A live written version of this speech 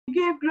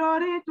give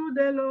glory to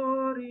the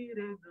Lord.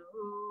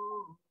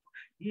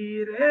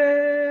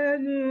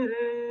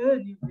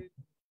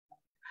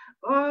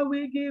 Oh,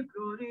 we give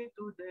glory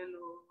to the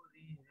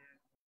Lord.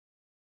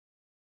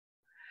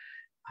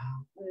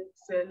 How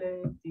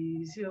excellent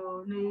is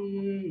your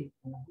name.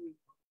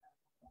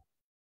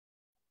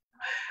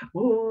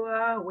 Oh,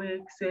 how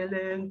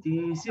excellent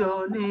is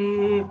your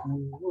name.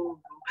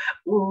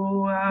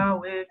 Oh,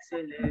 how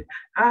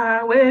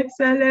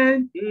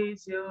excellent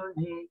is your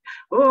name.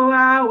 Oh,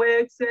 how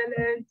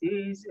excellent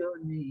is your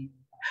name.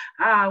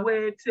 How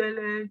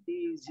excellent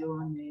is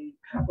your name.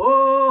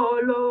 Oh,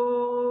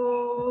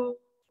 Lord.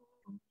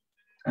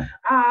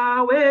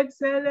 How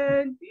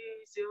excellent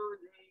is your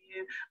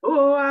name.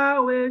 Oh,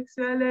 how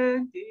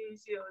excellent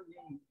is your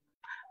name.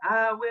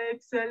 How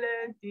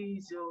excellent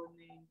is your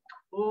name.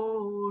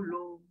 Oh,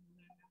 Lord.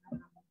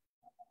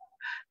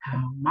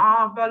 How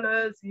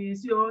marvelous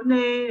is your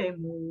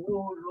name,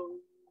 oh Lord.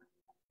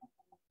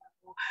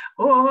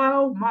 Oh,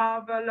 how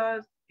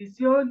marvelous is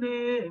your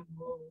name,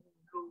 oh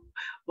Lord.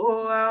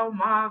 Oh, how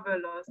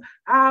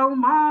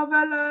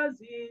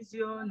marvelous is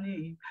your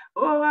name.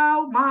 Oh,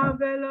 how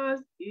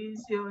marvelous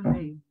is your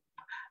name.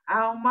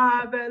 How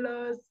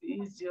marvelous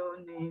is your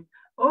name,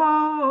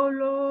 oh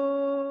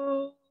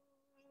Lord.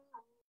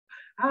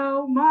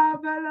 How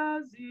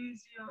marvelous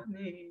is your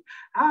name.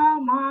 How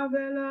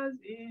marvelous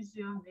is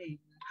your name.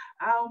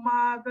 How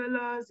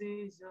marvelous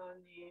is your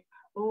name,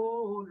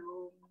 oh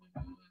Lord.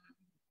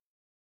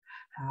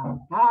 How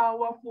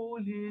powerful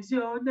is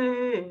your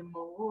name,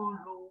 oh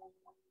Lord.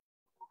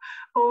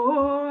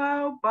 Oh,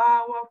 how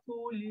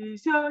powerful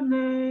is your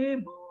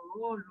name, oh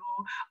Lord.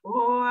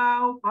 Oh,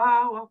 how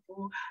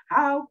powerful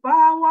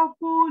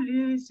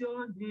is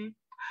your name.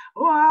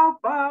 Oh, how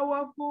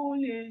powerful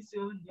is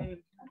your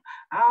name.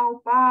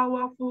 How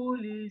powerful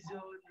is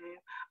your name,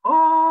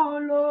 oh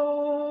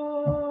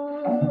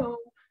Lord.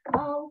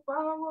 How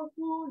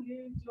powerful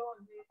is your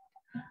name.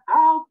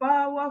 How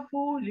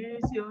powerful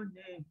is your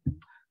name.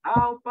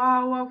 How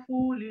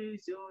powerful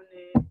is your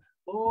name,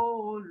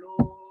 oh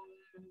Lord.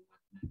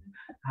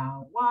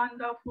 How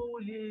wonderful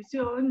is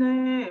your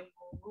name,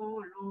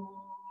 oh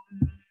Lord.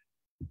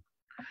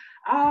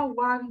 How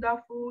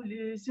wonderful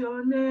is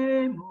your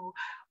name,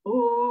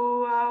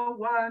 oh, how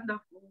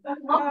wonderful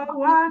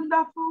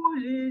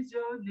is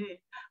your name.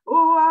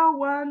 Oh, how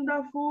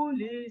wonderful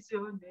is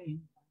your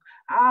name.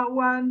 How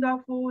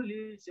wonderful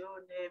is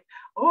your name,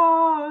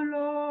 oh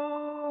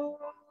Lord.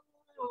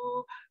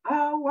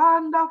 How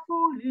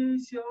wonderful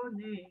is your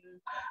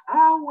name.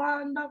 How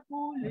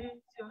wonderful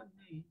is your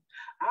name.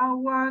 How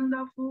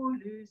wonderful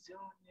is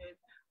your name,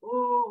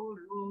 oh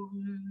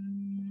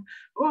Lord.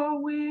 Oh,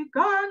 we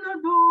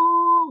cannot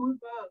do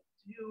without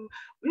you.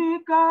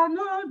 We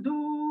cannot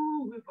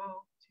do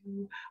without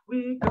you.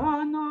 We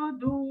cannot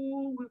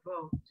do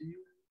without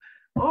you,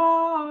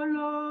 oh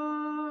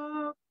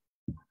Lord.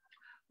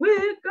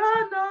 We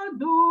cannot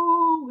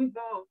do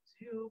without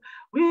you.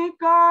 We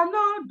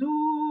cannot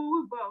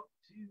do without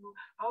you.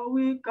 Oh,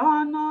 we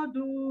cannot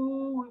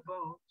do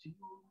without you,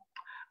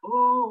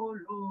 oh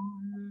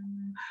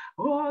Lord.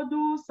 Oh,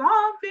 do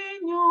something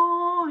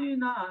new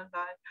in our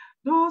life.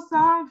 Do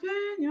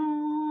something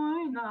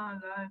new in our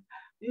life.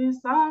 Do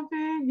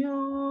something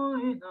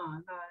new in our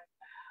life,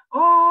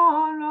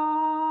 oh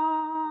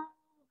Lord.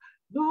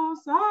 Do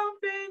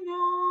something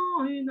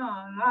new in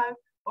our life.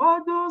 Oh,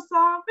 do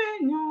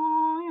something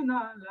new in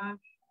our life.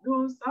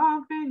 Do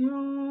something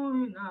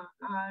new in our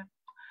life,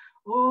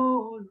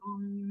 oh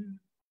Lord.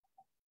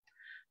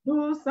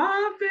 Do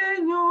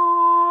something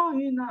new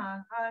in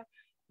our life.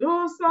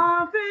 Do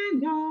something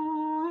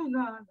new in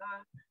our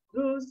life.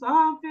 Do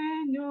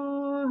something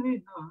new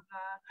in our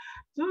life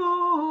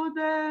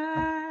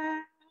today.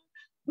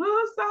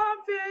 Do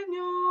something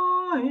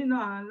new in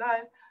our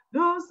life.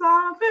 Do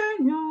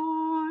something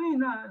new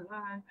in our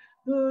life.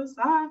 Do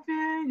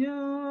something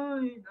new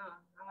in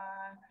our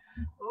life,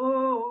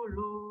 oh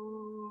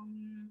Lord.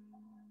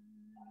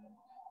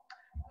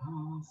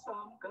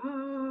 Awesome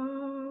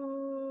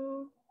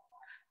God,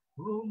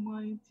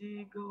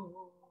 Almighty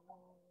God.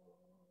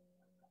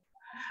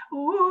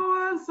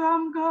 Oh,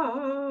 awesome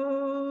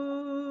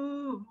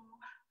God,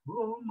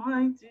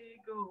 Almighty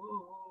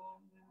God.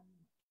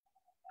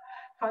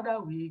 Father,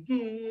 we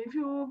give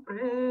you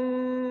praise.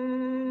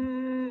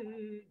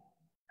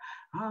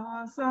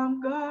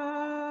 Awesome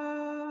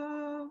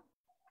God,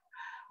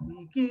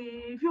 we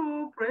give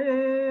you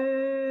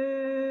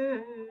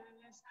praise.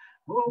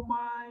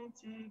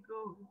 Almighty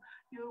God,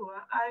 you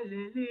are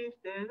highly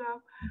lifted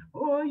up.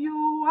 Oh,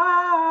 you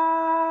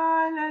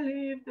are highly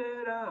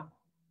lifted up.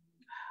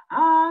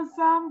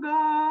 Awesome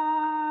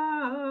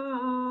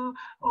God,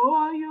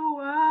 oh, you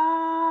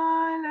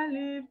are highly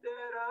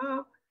lifted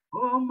up.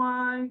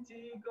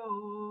 Almighty God,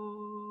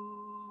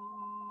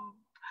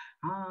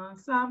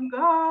 awesome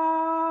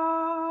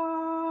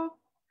God,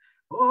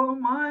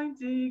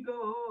 Almighty God,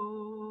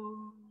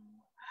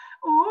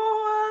 oh,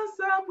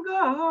 awesome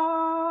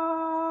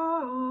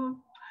God,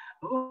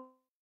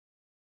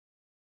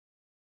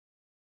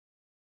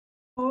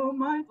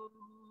 Almighty God.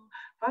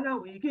 Father,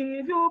 we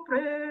give you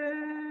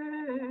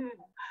praise.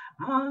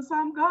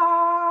 Awesome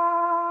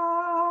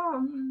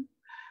God,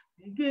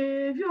 we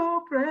give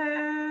you praise.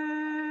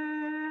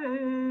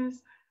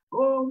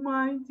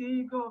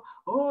 Almighty God,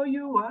 oh,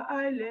 you are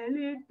highly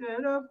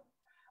lifted up.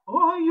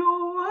 Oh,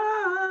 you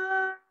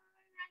are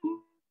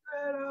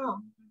lifted up.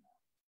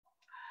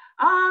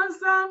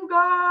 Awesome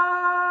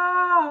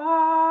God,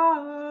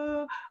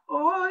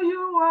 oh,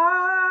 you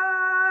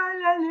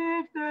are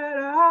lifted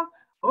up,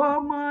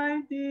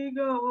 Almighty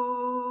God.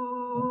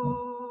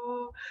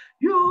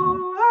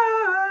 You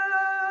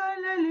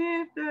are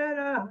lifted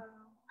up.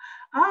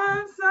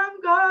 Awesome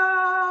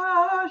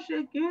God,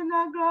 shaking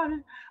the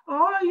glory.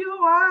 Oh, you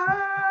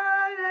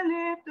are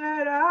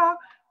lifted up,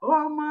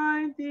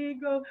 Almighty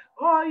God.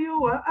 Oh,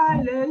 you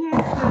are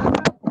lifted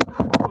up.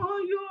 Oh,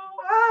 you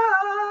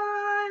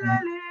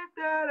are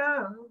lifted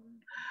up.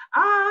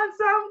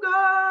 Awesome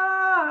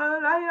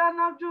God, Lion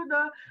of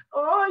Judah.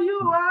 Oh,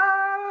 you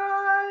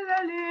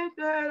are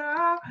lifted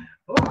up.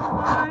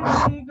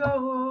 Almighty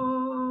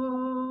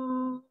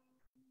God.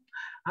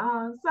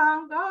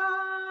 Awesome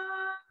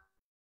God.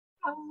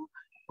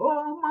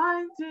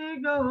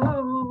 Almighty God,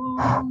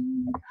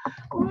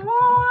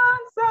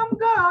 awesome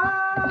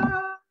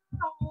God,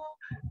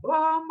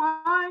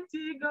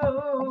 Almighty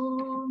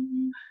God,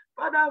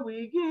 Father,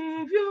 we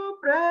give you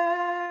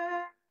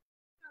praise.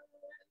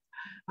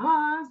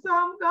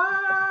 Awesome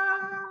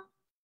God,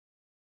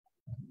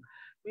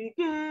 we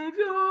give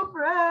you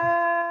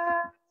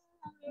praise.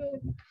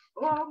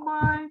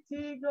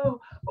 Almighty God,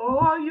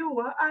 oh, you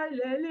are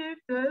highly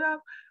lifted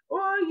up.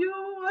 Oh, you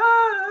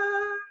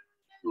are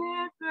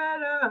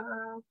lifted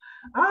up.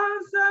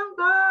 Awesome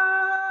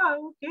God,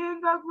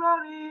 King of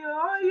glory,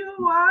 oh,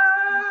 you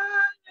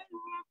are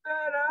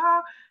lifted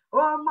up.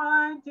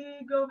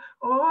 Almighty God,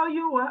 oh,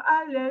 you are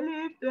highly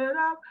lifted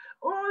up.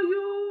 Oh,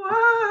 you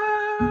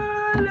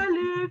are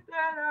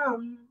lifted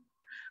up.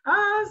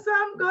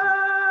 Awesome God,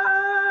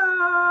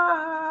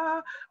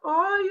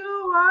 oh,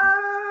 you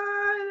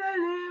are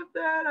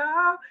lifted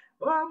up.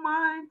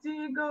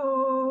 Almighty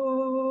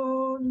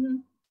God,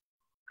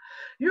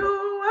 you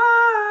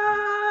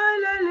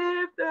are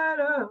lifted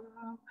up.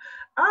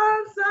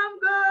 Awesome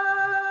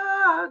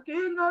God,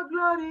 King of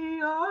glory,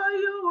 oh,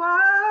 you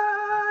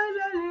are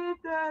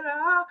lifted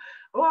up.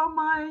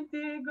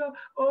 Almighty God,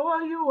 oh,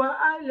 you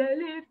are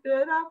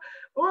lifted up.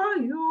 Oh,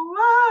 you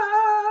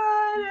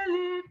are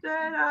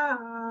lifted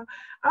up.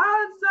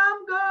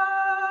 Awesome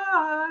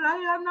God,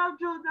 Lion of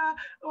Judah,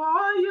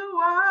 oh, you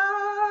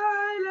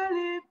are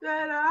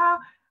lifted up.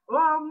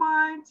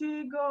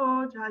 Almighty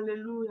God,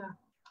 hallelujah,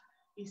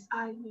 is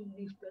highly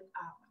lifted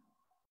up.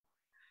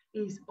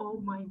 Is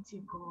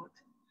Almighty God,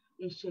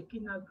 is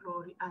Shekinah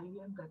glory, I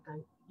am that I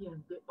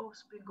am, the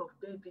offspring of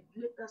David.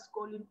 Let us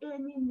call him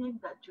any name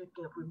that you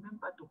can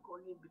remember to call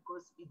him,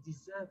 because he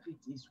deserves it.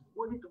 He's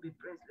worthy to be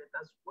praised.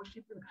 Let us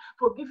worship him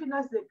for giving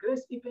us the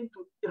grace even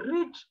to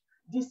reach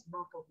this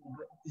month of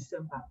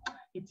December.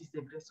 It is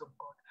the grace of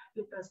God.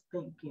 Let us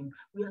thank him.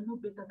 We are no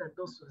better than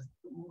those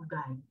who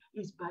died.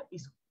 It's by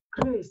his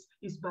grace,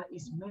 it's by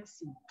his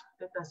mercy.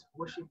 Let us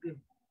worship him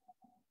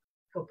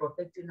for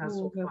protecting us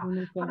so far.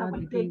 Father,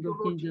 we thank you,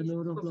 Lord Jesus, the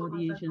Lord of Lords,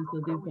 the ancients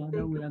of days,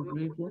 Father, we are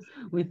grateful.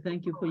 We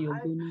thank you for your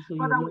goodness, for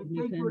your Father, we lovely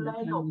thank you, kindness,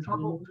 Lion of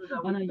Trouble,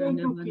 Judah. Honor We you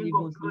thank you, never King leave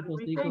of us, Glory. leave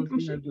us, We take thank us you,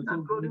 in as you're Shekinah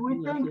so Glory. grateful, We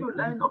we are thank so you,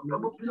 Lion of thankful,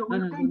 Lord. Trouble, Judah. We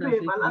And I'm thank gonna you,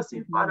 say thank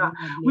you, Everlasting Father, Father.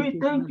 I bless We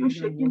you, thank Father, you,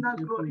 I Shekinah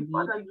worship Glory, you,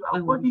 Lord. Father. You I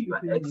are worthy, you worship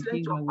are you, my excellent,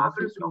 King, you I are worship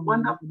marvelous, you you, are my Lord,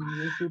 wonderful. and I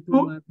worship you,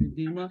 my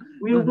Redeemer.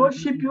 We And I'm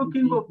worship gonna you, say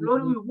King thank of you,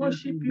 Glory. Lord, We thank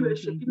worship you, you, Lord,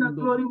 thank you, Shekinah Lord.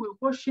 Glory. We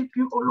worship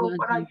you, O Lord, God,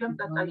 Father. I thank am you,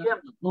 that I Father.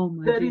 am.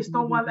 There Almighty is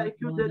no God, we one give like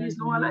you. There Father is in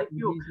no the one name like of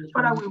you. Jesus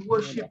Father, Christ, we Father.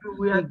 worship you.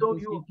 We We adore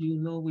you. worship you,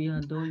 Lord. We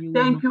adore you.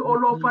 We Thank you, O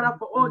Lord, magnify Father, you.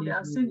 for all the Praise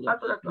you, unseen Lord.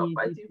 battle that you are Mighty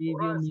fighting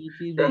for Savior, us.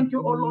 mighty Thank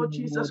you, O Redeemer, you Lord are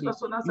Jesus, worthy.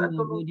 concerning us, You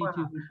O are Lord, worthy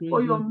to Father, be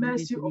for praised. You your are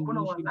worthy mercy to be upon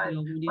our worshipped. life. You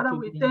are worthy Father, to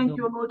we be thank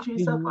you, adored. Lord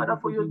You Jesus, are Father, worthy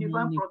for to your be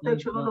divine magnified,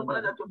 protection, O Lord,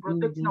 Father, Father. that you're Oh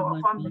protecting God, our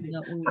my family.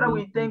 Father, oh Father,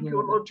 we mighty thank you,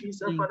 O God. Lord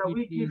Jesus, Thank Father. you,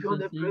 We give you all Jesus.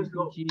 the praise, Thank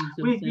you, Lord. Jesus.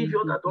 We give Thank you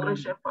all you, the Father.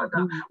 adoration,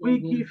 Father. You are We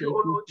God. give you, Thank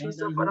O you, Lord Father.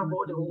 Jesus, You Father, are for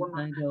all the the Most honor.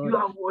 High God. You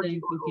are worthy,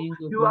 Thank O you, Lord. King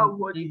of You are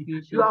Glory. Thank worthy.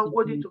 you, You are Jesus.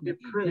 worthy Thank to be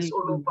you. praised, Thank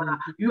O Lord, you, Father.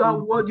 God. You are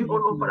Thank you, worthy, O thank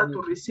Lord, you, Father,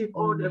 to Lord. receive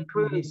all the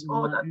Almighty God, praise,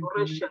 you all are the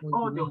infinite adoration, God,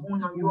 all you the are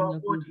honor. You are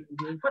wonderful worthy. to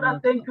great Father,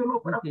 Father. thank you,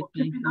 Lord, We Father, say for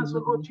thank keeping you, us, O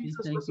Lord. Lord We say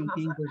Jesus thank Christ, on you, our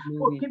King side, of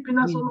for Glory. keeping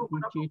us, O We Lord,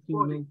 Father, from appreciate you,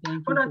 falling. Lord.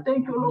 Thank you Father, for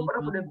thank you, Lord, goodness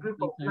Father, for and the for brief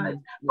loving of life.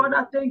 kindness, Lord.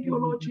 Father, thank you,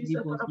 You Lord never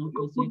Jesus, leave us, Father, for nor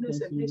your forsake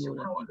goodness us, and mercy Lord.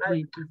 upon our life.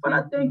 Mighty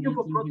Father, Savior, thank you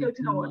for mighty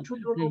protecting our Redeemer.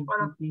 children, Lord, Thank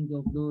Father, you, King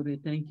of Glory.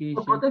 Thank you,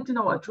 for Ancient protecting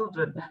our of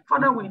children. Days.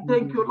 Father, we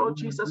thank you, Lord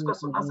We are Jesus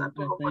Christ, grateful, on us, Lord.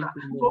 I Lord, thank Father,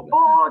 you, for Lord.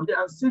 all We the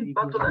unseen give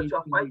you battle that praise you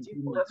are to fighting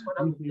for Redeemer. us.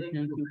 Father, We we say thank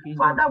thank you. you,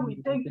 King of Father, we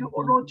Kings. We thank you, say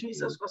O thank Lord you,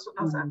 Lord. Jesus Christ,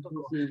 on us, Almighty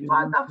Lord. Savior,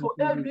 we Father, for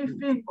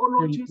everything, oh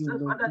Lord Jesus,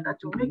 Father, that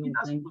you're making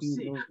us to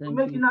see, you're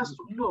making us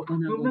to know,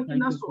 you're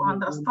making us to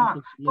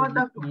understand.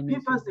 Father, to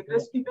give us the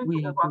grace even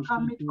to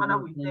overcome it. Father,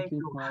 we thank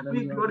you.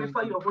 We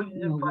glorify your holy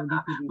name,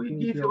 Father. We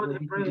give you all the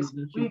praise.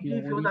 We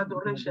give you all the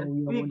adoration.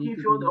 We give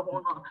you all the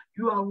honor.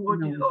 You are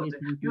worthy, Lord.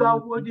 You are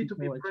worthy to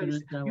be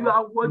praised. You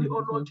are worthy,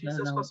 oh Lord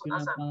Jesus Christ.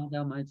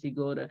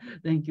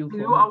 Thank you.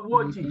 You are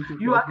worthy.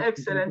 You are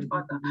excellent,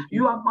 Father.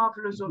 You are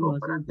marvelous, oh Lord,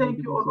 Father.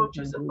 Thank you, oh Lord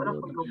Jesus, Father,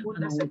 for your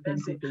goodness and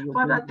mercy.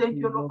 Father,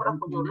 thank you, Lord, Father,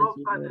 for your love,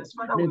 kindness.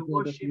 Father, we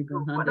worship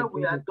you. Father,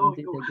 we adore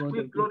you.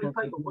 We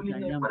glorify your holy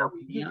name. Father,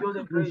 we give you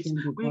the praise.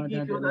 We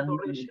give you the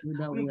adoration.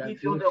 We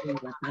give you the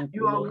honor.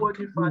 You are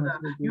worthy, Father.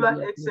 You are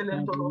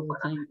excellent, oh Lord,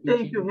 Father.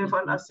 Thank you,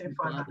 everlasting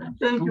Father.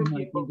 Thank you,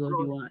 King of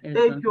glory.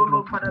 Thank you,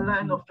 Lord, Father,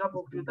 Lion of Tribe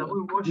of Judah.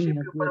 We worship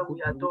you, Father.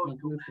 We adore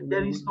you.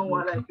 There is no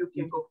one like you,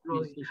 King of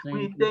glory.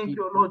 We thank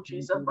you, Lord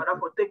Jesus, Father,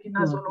 for taking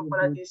us, oh Lord,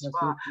 Father, this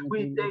far.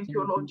 We thank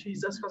you, Lord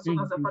Jesus,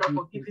 Father,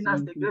 for giving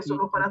us the grace, oh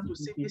Lord, Father, to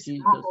see this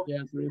month of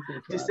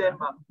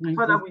December.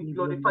 Father, we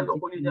glorify your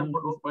holy name,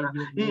 oh Lord, Father,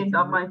 in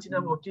the mighty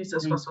name of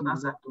Jesus Christ,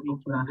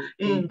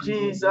 in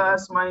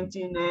Jesus'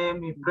 mighty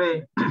name we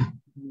pray.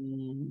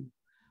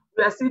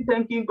 We are still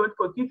thanking God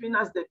for giving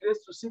us the grace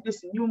to see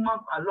this new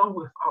month along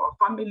with our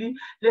family.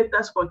 Let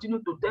us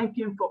continue to thank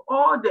him for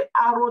all the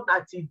arrow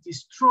that he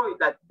destroyed,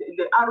 that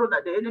the arrow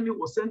that the enemy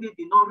was sending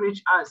did not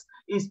reach us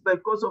is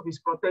because of his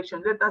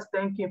protection. Let us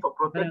thank him for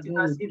protecting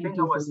us even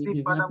our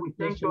sleep. Father, we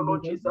thank you,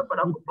 Lord Jesus,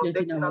 Father, for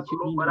protecting us,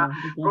 Lord, Father,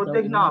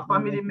 protecting our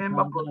family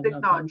member,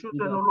 protecting our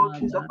children, oh Lord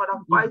Jesus, Father,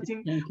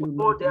 fighting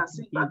all their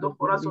sin battle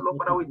for us, oh Lord,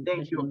 Father, we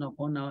thank you.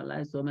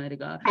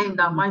 In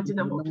the mighty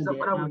name of Jesus,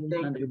 Father, we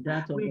thank you.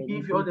 We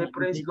give you all the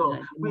praise, Lord.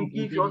 We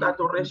give you all the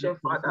adoration,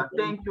 Father.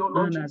 Thank you,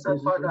 Lord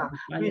Jesus, Father.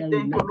 We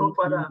thank you, Lord,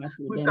 Father.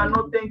 We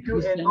cannot thank you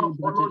enough,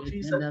 oh Lord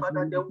Jesus,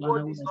 Father. The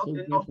word is not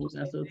enough to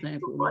say thank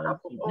you, Father,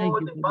 for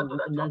all the battle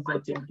that you are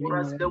fighting for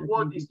us. The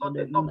word is not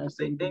enough to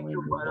say thank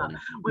you, Father.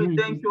 We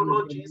thank you,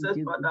 Lord Jesus,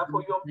 Father,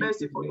 for your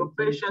mercy, for your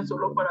patience, oh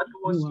Lord, Father,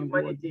 towards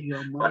humanity.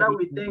 Father,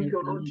 we thank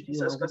you, Lord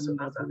Jesus,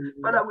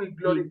 Father, we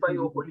glorify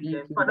your holy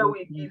name. Father,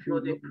 we give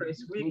you the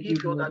praise. We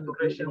give you the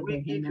adoration. We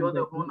give you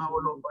the honor,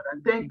 oh Lord, Father.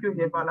 Thank you,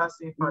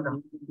 everlasting Father.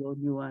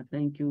 You are.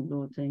 Thank you,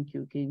 Lord. Thank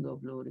you, King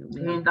of Glory.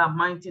 In the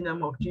mighty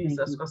name of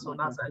Jesus,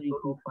 Father.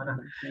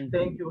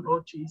 Thank you,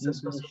 Lord Jesus.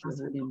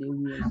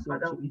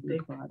 Father, we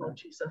thank you, Lord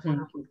Jesus. Thank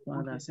you,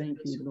 Father.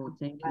 Thank you, Lord.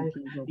 Thank you,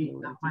 King of Glory.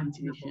 In the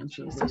mighty name of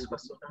Jesus,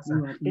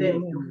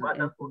 thank you,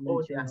 Father, for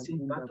all the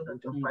unseen battle that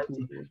you're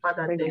fighting.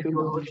 Father, thank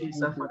you, Lord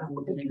Jesus, Father,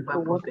 for the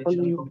divine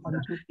protection,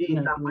 Father.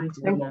 In the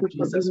mighty name of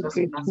Jesus,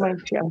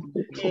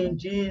 in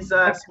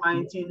Jesus'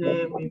 mighty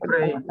name we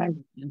pray.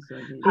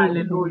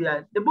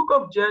 Hallelujah. The book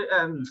of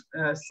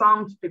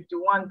Psalms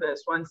 51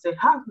 verse 1 says,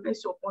 have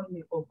mercy upon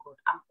me, O God,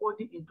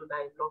 according into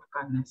thy love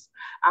kindness,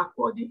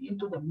 according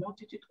into the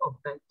multitude of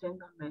thy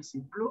tender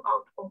mercy, blow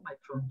out all my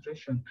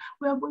transgression.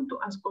 We are going to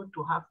ask God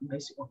to have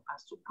mercy on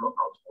us, to blow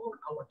out all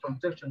our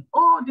transgression,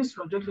 all this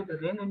transgression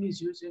that the enemy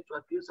is using to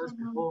accuse us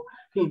before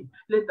him.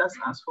 Let us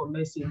ask for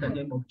mercy in the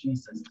name of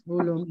Jesus. Oh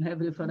Lord,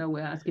 Heavenly Father,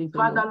 we're asking for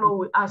Father, Lord,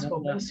 we ask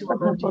for mercy, O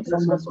Lord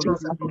Jesus.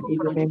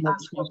 We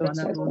ask for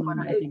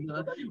mercy,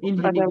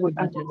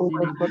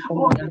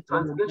 all the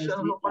transgression,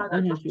 Lord, Father,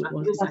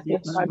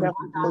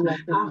 that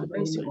you have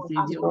mercy on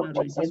us, Lord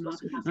Jesus.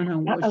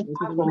 Have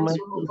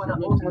mercy, Lord, Father,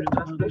 all the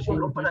transgression,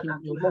 Lord, Father,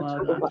 that you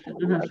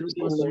have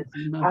against you.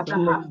 Father,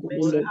 have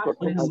mercy, have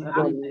mercy,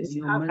 have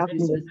mercy, have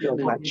mercy.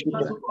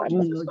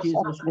 Lord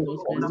Jesus, Lord,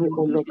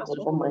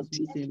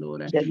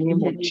 the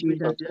name of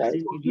Jesus Christ.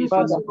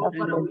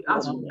 Father, we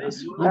ask for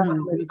mercy, Lord,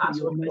 we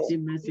ask for mercy,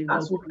 we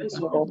ask for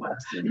mercy, Lord,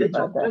 the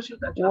transgression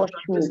that you have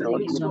transgressed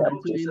against you, Lord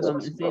Jesus.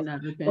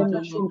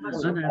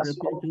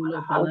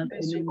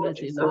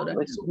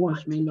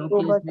 Wash me, Lord,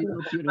 cleanse me, Lord,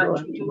 purify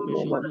me,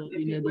 Lord,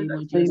 in the name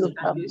of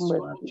Jesus.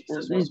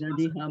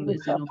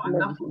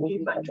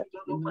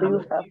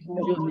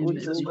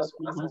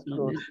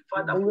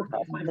 Father,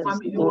 forgive my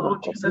family,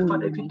 Lord Jesus,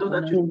 Father, if you know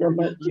that you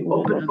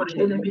open for the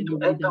enemy to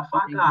enter,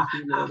 Father,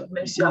 have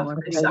mercy, have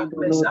mercy, have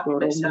mercy, have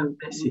mercy, have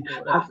mercy,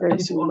 have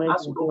mercy on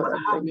us, Lord, Father,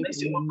 have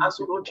mercy on us,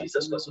 Lord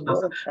Jesus,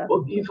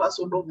 forgive us,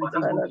 Lord,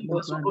 Father, forgive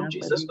us, Lord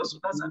Jesus,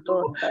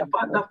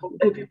 Father, for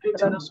every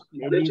bitterness of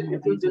the flesh, every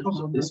bitterness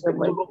of the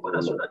spirit, Lord,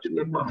 Father, so that you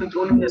can perfect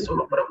holiness,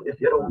 Lord, Father, with the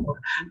fear of God.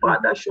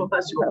 Father, show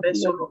us your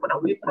mercy, Lord, Father,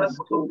 we pray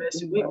for your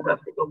mercy, we pray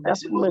for your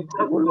mercy, Lord, we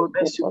pray for your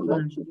mercy,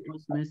 Lord.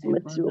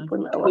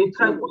 We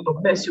cry for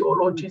your mercy, O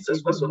Lord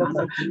Jesus Christ.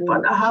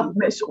 Father, have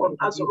mercy on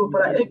us, O Lord,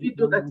 Father. Every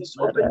door that is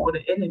open for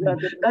the enemy,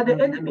 that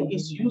the enemy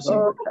is using,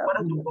 O Lord,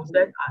 Father, to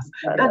condemn us,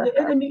 that the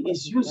enemy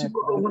is using, O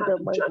Lord, Father,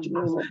 to judge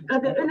us,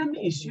 that the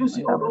enemy is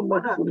using, O Lord,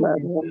 Father,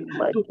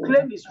 to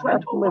claim his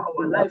right over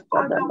our life.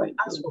 Father, we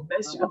ask for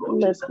mercy, O Lord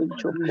Jesus.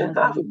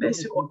 Have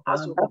mercy on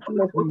us, O Lord,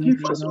 Father.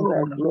 Forgive us, O Lord,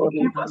 Father.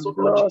 Forgive us, O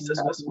Lord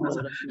Jesus Christ.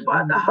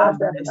 Father, have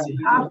mercy,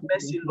 Lord. Have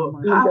mercy, Lord.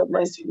 Have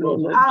mercy,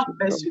 Lord. Have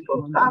mercy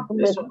on us. Have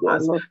mercy on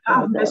us,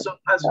 Father.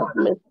 Have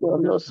mercy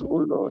on us, O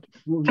Lord.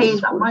 In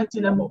the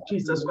mighty name of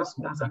Jesus Christ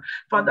of Nazareth.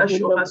 Father,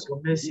 show us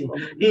your mercy.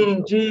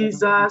 In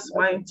Jesus'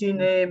 mighty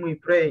name we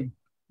pray.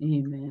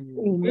 Amen.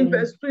 In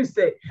verse 3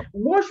 say,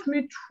 wash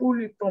me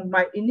truly from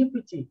my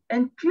iniquity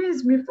and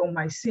cleanse me from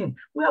my sin.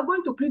 We are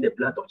going to plead the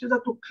blood of Jesus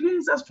to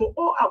cleanse us from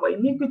all our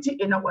iniquity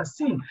and our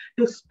sin,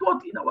 the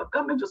spot in our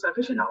garment of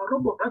salvation, our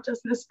robe of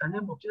righteousness. In the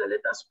name of Jesus,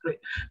 let us pray.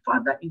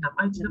 Father, in the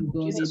mighty name of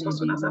Jesus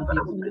Christ of Nazareth,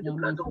 Father, we plead the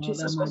blood of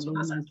Jesus Christ of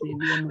Nazareth,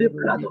 the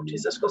blood of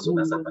Jesus Christ of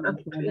Nazareth, Father,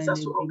 to cleanse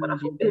us from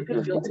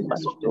every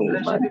filthiness of the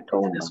flesh, every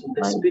filthiness of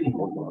the spirit.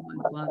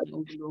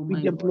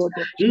 With the blood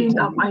of In Jesus.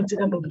 the mighty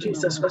name of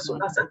Jesus Christ of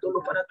Nazareth,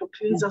 Father, to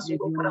cleanse us,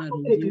 Lord, Father,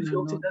 from every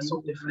filthiness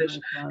of the flesh,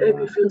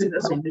 every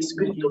filthiness of the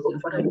spirit,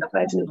 Lord, Father, in the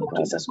mighty name of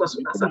Jesus Christ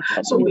of Nazareth,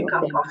 so we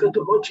can perfect,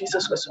 Lord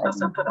Jesus Christ of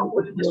Nazareth, Father,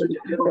 holiness with the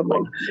fear of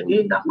God.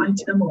 In the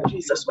mighty name of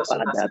Jesus Christ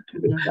of Nazareth,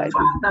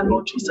 Father,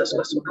 Lord Jesus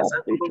Christ of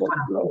Nazareth, Lord,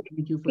 Father,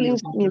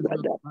 Cleanse me by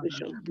that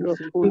precious blood,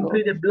 O we Lord.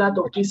 plead the blood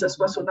of Jesus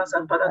Christ of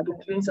Nazareth, Father, to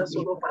cleanse us,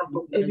 Lord, Father,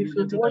 from every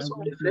filthiness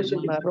of the flesh,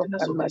 every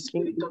filthiness of the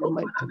spirit,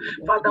 Lord,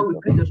 Father, we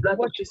plead the blood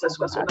of Jesus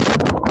Christ of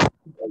Nazareth.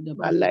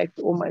 My life,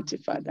 Almighty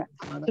Father,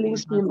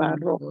 cleanse me, my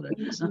rock,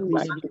 cleanse me,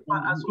 my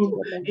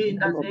in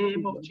the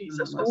name of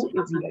Jesus Christ of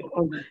Nazareth.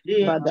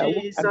 In Father,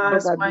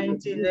 Jesus'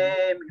 mighty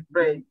name we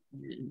pray.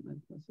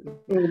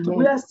 Amen.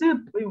 We are still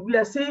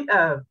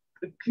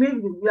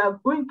clean. We are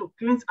going to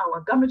cleanse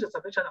our garment of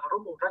salvation, our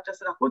robe of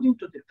righteousness, according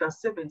to the verse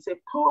 7. Say,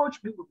 purge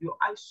me with your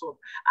eyesop,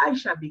 I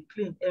shall be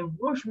clean, and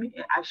wash me,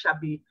 and I shall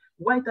be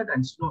whiter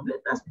than snow.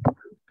 Let us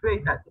pray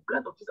that the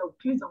blood of Jesus will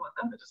cleanse our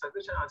garment of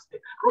salvation, our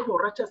robe of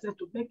righteousness,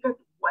 to make it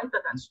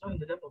whiter than snow. In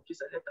the name of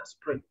Jesus, let us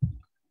pray.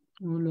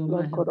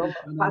 Lord God,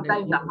 Father,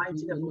 in the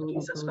mighty name of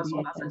Jesus Christ,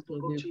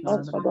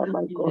 Father,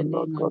 my God,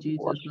 Lord God,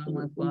 wash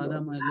me, Father,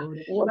 my Lord,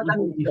 Father,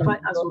 purify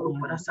us, O Lord,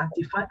 Father,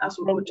 sanctify us,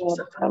 O Lord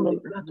Jesus, Father,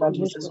 with the blood of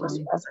Jesus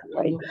Christ,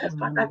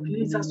 Father,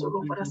 cleanse us, O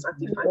Lord, Father,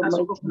 sanctify us,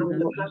 O Lord, with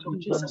the blood of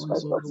Jesus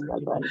Christ,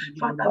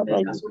 Father,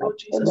 make us, O Lord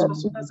Jesus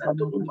Christ,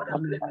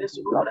 Father, blameless,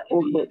 O Lord, Father,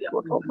 every area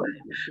of our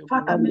life.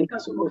 Father, make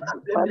us, O Lord,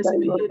 Father, blameless,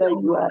 every area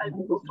of our life,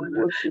 O Lord,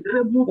 Father,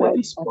 remove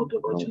every spot, O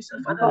Lord Jesus,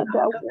 Father,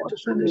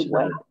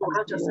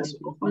 righteousness,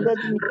 O Lord, Father,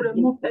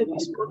 remove every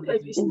spot,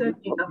 every step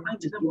in the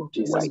mighty name of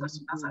Jesus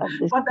Christ,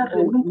 Father,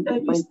 remove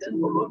every step,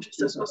 O Lord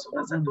Jesus Christ,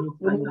 remove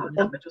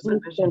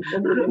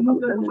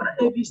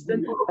every step,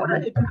 O Lord, Father,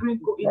 every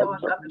wrinkle in our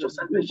garment of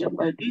salvation,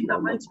 in the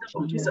mighty name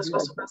of Jesus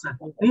Christ,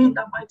 in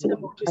the mighty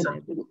name of Jesus.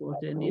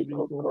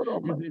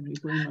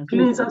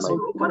 Cleanse us, O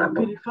Lord, Father,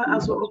 purify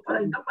us, O Lord, Father,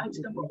 in the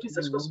mighty name of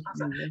Jesus Christ,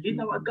 in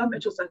our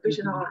garment of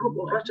salvation, our robe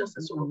of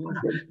righteousness, O Lord,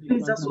 Father,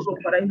 cleanse us, O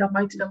Lord, Father, in the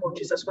mighty name of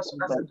Jesus Christ.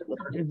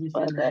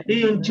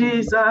 In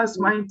Jesus'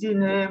 mighty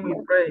name we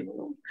pray.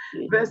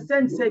 Verse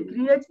 10 says,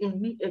 create in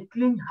me a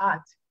clean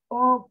heart,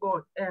 oh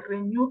God, and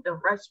renew a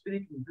right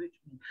spirit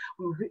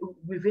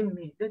within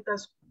me. Let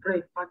us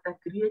pray, Father,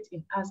 create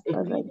in us a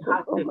clean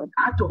heart, the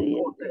heart of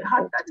God, the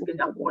heart that can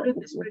accommodate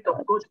the Spirit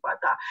of God,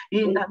 Father,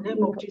 in the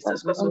name of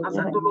Jesus Christ.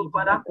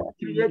 Father,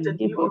 create in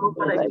me, oh Lord,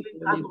 Father, a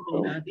clean heart, oh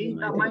Lord, in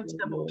the mighty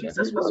name of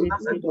Jesus Christ.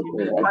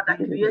 Father,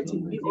 create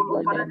in me, oh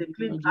Lord, Father, the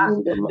clean heart,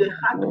 the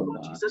heart, oh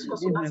Lord Jesus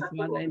Christ,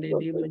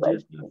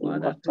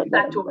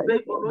 that obey,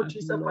 oh Lord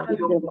Jesus, Father,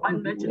 your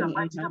commandment in the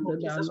mighty name of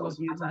Jesus Christ.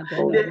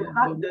 The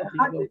heart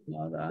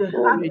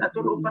that,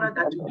 oh Lord, Father,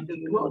 that will be the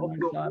door of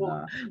your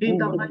word, in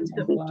the mighty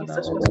name of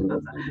Jesus Christ.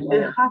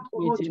 The heart, oh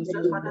Lord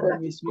Jesus, Father,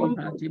 that is going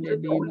to be the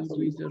Holy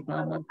Spirit,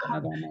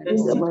 come and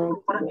sit, oh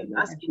Lord, Father, in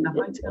us, in the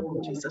mighty name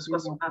of Jesus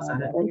Christ of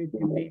Nazareth.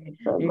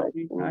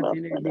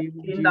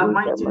 In the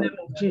mighty name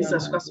of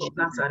Jesus Christ of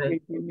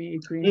Nazareth.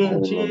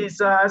 In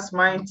Jesus'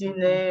 mighty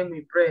name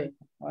we pray.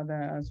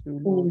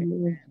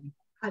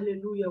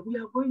 Hallelujah. We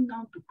are going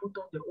now to put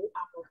on the whole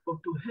armor of God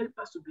to help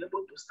us to be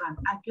able to stand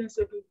against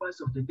every voice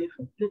of the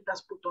devil. Let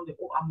us put on the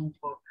whole armor of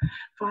God.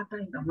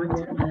 Father, in the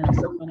mighty name of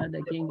Jesus,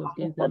 the King of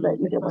Kings, Father,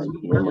 in the mighty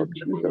name of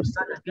Jesus,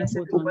 stand against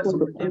every voice of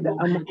the devil.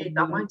 In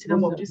the mighty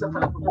name of Jesus,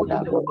 Father, we put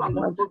on the whole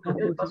armor of God to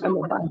help us to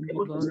be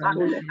able to stand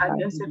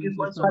against every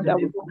voice of the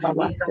devil.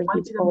 In the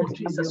mighty name of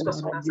Jesus,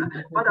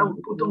 Father,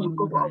 we put on the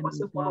cover of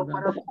ourselves,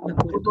 Father,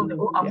 we put on the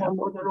whole armor of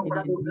God,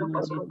 Father, to help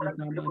us to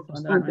be able to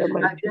stand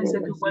against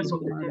every voice of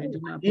the devil.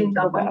 In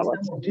the mighty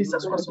name of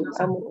Jesus Christ,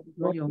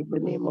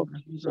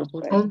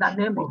 in the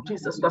name of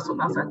Jesus Christ,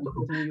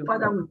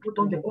 Father, we put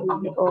on the whole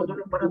armor of God,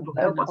 Father, to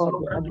help us,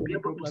 Lord, to be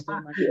able to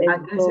stand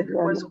against every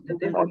voice of the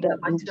devil. In the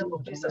mighty name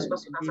of Jesus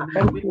Christ,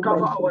 we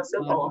cover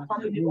ourselves, our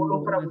family, all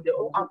over with the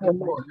whole armor of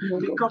God.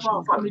 We cover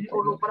our family,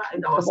 all over,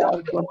 and ourselves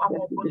with the whole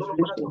armor of God,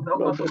 Father, to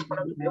help us,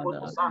 Father, to be able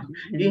to stand.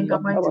 In the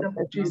mighty name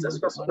of Jesus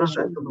Christ,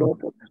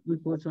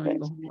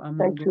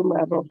 thank you,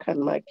 my rock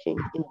and my king,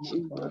 in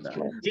Jesus'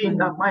 name. In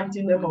the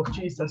mighty name of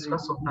Jesus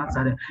Christ of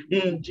Nazareth.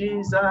 In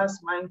Jesus'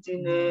 mighty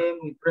name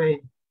we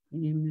pray.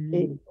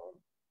 Amen.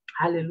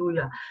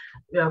 Hallelujah.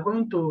 We are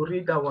going to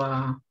read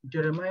our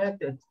Jeremiah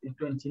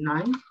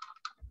 29,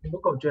 the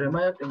book of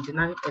Jeremiah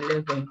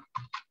 29:11.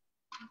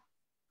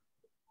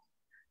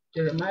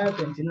 Jeremiah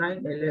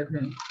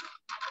 29:11.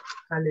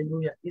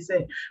 Hallelujah. He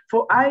said,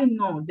 for I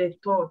know the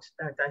thought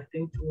that I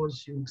think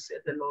towards you, said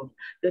the Lord,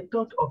 the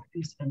thought of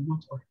peace and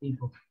not of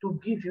evil, to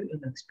give you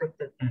an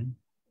expected end.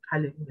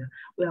 Hallelujah.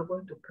 We are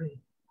going to pray.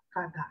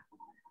 Father,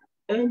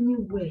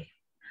 anywhere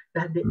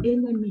that the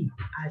enemy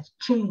has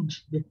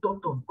changed the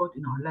thought of God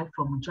in our life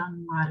from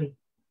January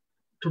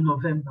to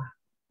November,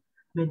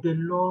 may the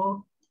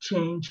Lord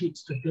change it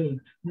today.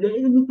 Let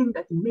anything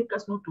that make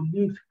us not to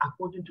live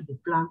according to the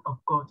plan of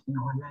God in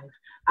our life.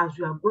 As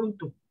we are going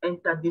to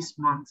enter this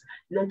month,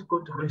 let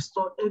God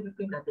restore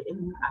everything that the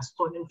enemy has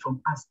stolen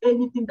from us.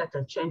 Anything that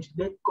has changed,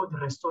 let God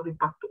restore it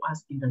back to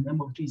us in the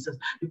name of Jesus.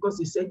 Because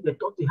he said the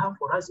thought he have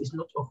for us is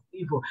not of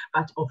evil,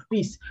 but of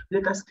peace.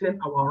 Let us claim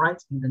our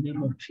rights in the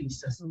name of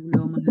Jesus.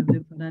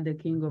 Father, the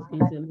King of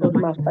Kings and Lord,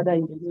 my Father,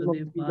 in the name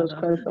of Jesus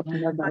Christ of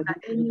Nazareth,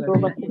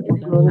 Lord,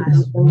 I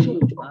believe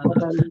you are the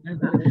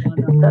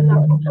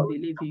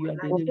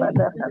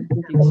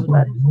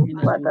Father,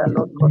 Father,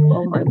 Lord God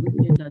Almighty,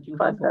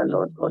 Father,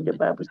 Lord God, the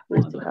Bible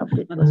says to have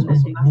the trust of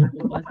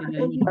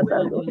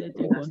Father, Lord, let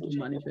it come to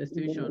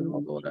manifestation, oh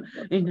God.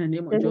 In the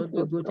name of God,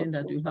 the good thing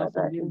that you have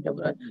for me,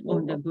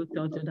 on the good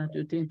thoughts that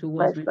you think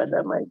towards me,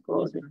 Father, my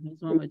God,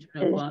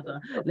 Father,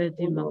 let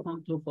him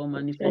come to for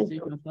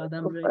manifestation,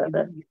 Father,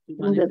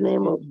 in the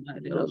name of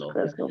Jesus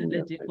Christ,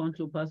 let it come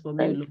to pass for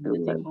me, Lord.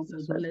 Let it come to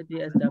let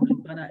it establish,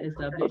 Father,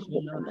 establish,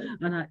 Lord,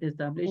 and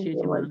establish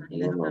it in my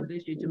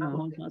establish it in my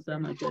husband,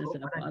 son, my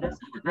children, Father.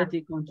 Let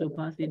it come to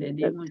pass in the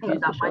name of In the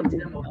Jesus. mighty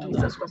name of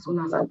Jesus Christ,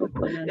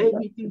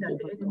 anything that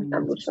the enemy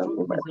has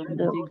destroyed in the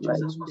name of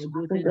Jesus Christ, the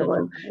good thing that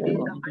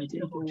in the mighty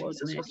name of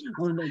Jesus Christ,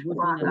 on the good thing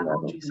Father, that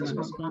Lord Jesus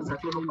Christ, Father,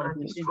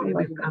 destroy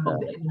every plan of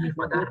the enemy,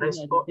 Father,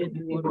 restore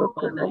everything,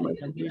 Father, the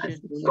enemy has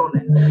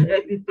stolen,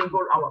 everything,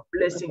 all our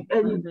blessing,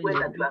 anywhere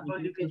that we are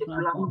not living the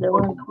plan of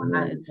God in our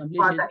life,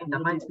 Father, in the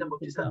mighty name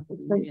of Jesus,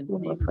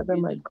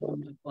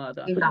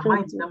 in the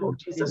mighty name of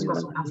Jesus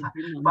Christ of Nazareth,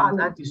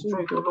 Father,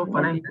 destroy it all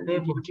over in the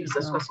name of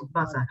Jesus Christ of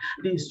Nazareth,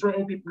 destroy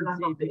every plan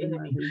of the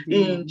enemy.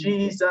 In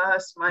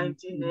Jesus'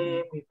 mighty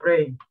name we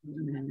pray.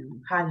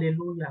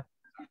 Hallelujah.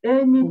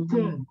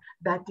 Anything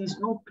that is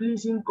not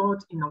pleasing God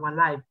in our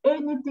life,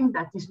 anything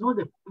that is not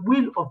the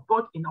will of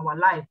God in our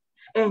life,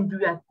 and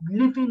we are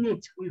living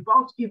it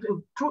without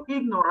even through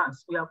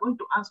ignorance, we are going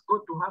to ask God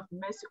to have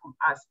mercy on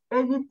us.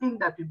 Anything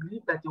that we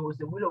believe that it was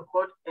the will of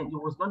God and it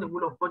was not the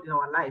will of God in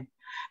our life,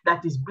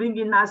 that is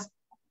bringing us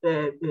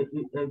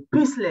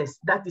peaceless,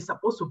 that is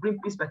supposed to bring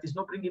peace but is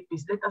not bringing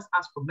peace, let us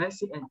ask for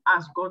mercy and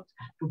ask God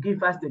to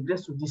give us the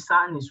grace to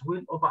discern his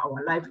will over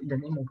our life in the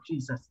name of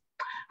Jesus.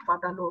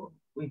 Father, Lord,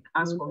 we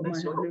ask for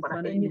mercy, Lord,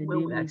 Father, anywhere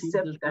we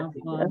accept that,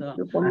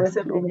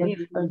 accept the need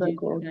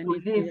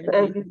to leave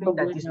everything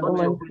that is not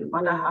your will.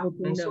 Father, have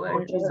mercy,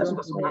 Lord Jesus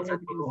Christ,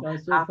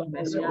 have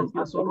mercy on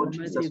us, Lord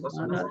Jesus Christ,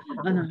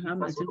 have mercy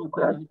on us, Lord,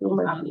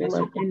 have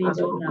mercy on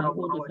us, Lord,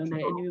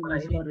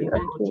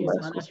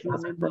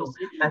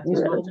 that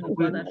is not your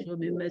will. Show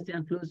me mercy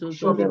and close those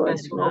Show doors. me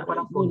mercy, Lord,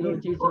 Father,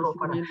 forgive me, Lord,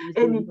 Father,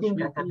 anything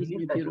that I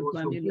believe that it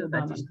was your will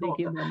that is not,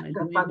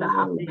 Father,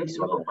 have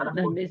mercy, Lord, Father,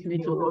 forgive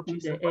me, Lord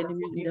Jesus, Father,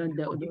 forgive me,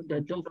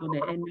 the door for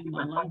the enemy in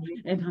my life,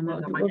 and I'm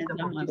out to mighty enter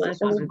name of my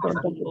Jesus, life as a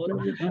Father, Lord,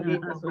 and I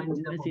ask for your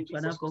mercy,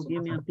 Father,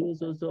 forgive me and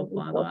close us up,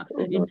 Father,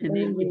 in the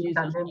name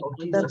of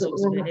Jesus,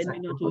 the enemy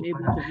not to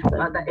able to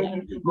Father,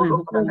 anything, my Lord,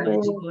 home, Father, that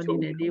is not God, your in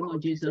the will, name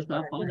of Jesus,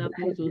 Father,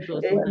 close us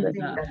up,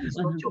 anything that is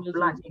not your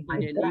plan in my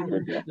life,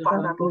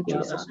 Father, Lord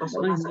Jesus, my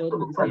Lord,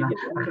 my Savior,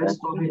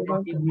 restore it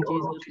back to me, oh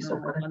Lord Jesus,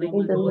 Father,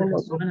 my Lord,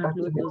 restore it back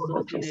to me, oh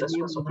Lord Jesus,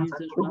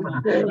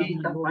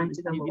 in the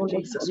mighty name of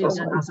Jesus,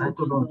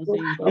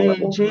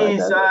 in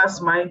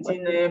Jesus' mighty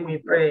name we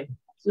pray.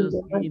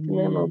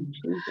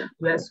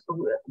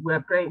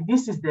 We're praying.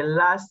 This is the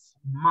last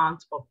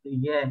month of the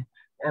year.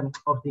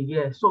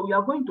 So we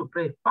are going to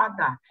pray,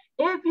 Father,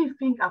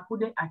 everything I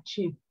couldn't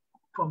achieve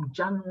from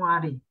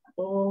January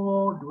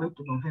all the way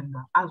to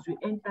November, as we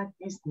enter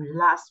this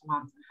last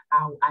month,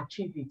 I will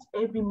achieve it.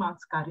 Every month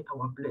carry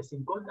our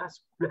blessing. God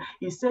has,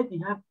 he said he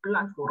has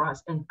planned for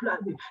us, and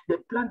the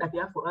plan that he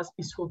has for us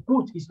is for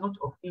good, is not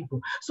of evil.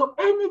 So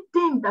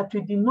anything that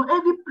we did not,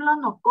 every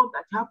plan of God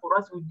that he has for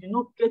us, we did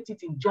not get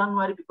it in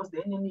January because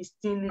the enemy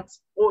steal it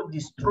or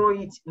destroy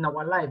it in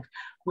our life.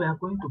 We are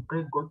going to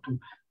pray God to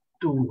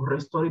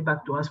restore it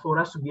back to us, for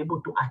us to be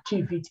able to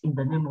achieve it in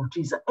the name of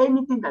Jesus.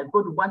 Anything that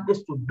God wants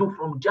us to do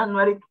from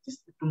January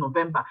to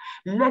November,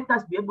 let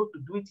us be able to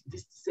do it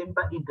this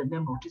December in the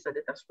name of Jesus.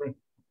 Let us pray.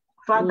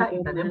 Father,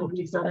 in the name of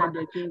Jesus,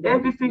 Father,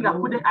 everything I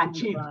couldn't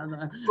achieve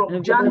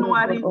from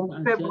January,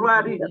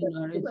 February,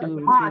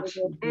 March,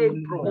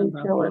 April,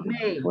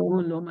 May,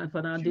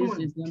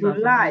 June,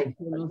 July,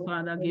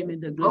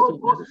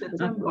 August,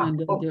 September,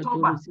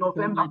 October,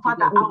 November,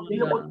 Father, I'll be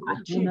able to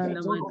achieve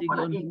it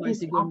in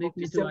this month of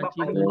December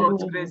by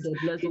God's grace.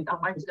 In the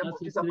mighty name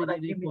of Jesus, Father,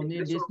 give me the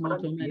grace, Father,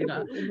 to be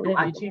able to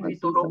achieve it,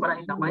 Father,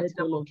 in the mighty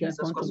name of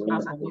Jesus,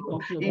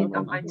 in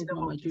the mighty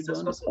name of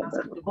Jesus,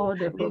 all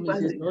the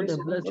promises, all the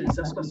blessings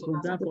Jesus Christ.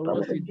 program for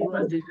us to do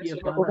us this year,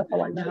 Father.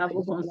 That have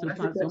comes to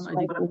pass,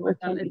 Almighty God.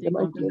 Let it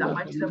come to pass.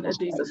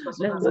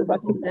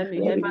 Let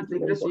me help you to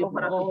receive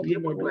all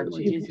in the name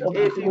of Jesus.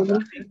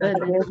 Let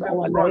the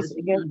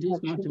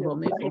this month for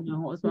me, for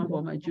my husband,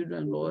 for my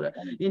children, Lord.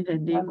 In the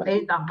name of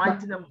in the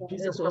mighty name of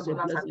Jesus Christ,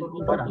 Lord. Let us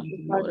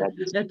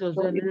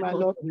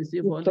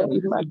receive all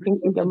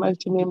in the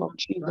mighty name of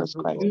Jesus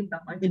Christ. In the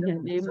mighty name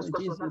of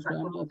Jesus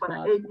Christ,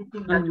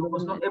 anything that you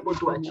was not able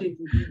to achieve,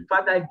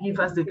 Father, give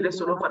us the grace,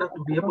 Lord, Father,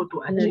 to be able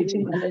to achieve,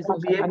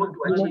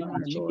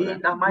 in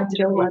the mighty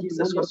name of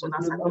Jesus Christ,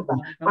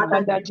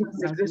 Father, give us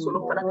the grace,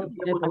 Lord, Father, to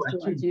be able to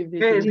achieve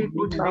every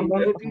good thing,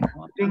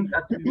 everything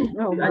that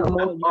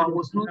I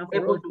was not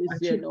able to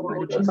achieve,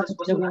 Lord Jesus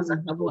Christ,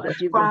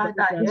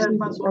 Father,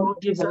 help us, Lord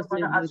Jesus,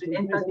 Father, as we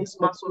enter this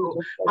month, Lord,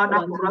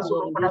 Father, for us,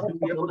 Lord, Father, to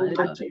be able to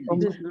achieve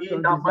it,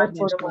 in the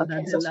mighty name of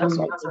Jesus Christ,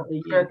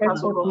 help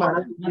us, Lord,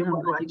 Father, to be able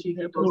to achieve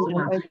it,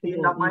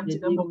 in the mighty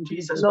name of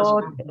Jesus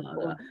Christ,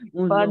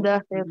 Father,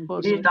 help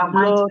us, in the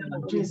mighty name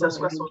of Jesus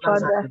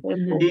Christ,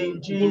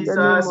 in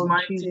Jesus'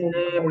 mighty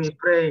name we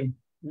pray.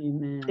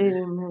 Amen.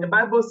 The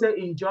Bible says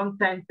in John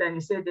 10:10,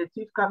 it said, the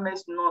thief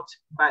cometh not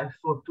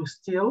for to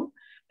steal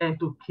and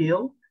to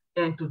kill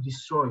and to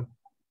destroy.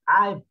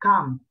 I am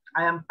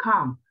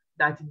come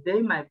that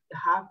they might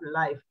have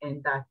life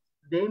and that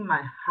they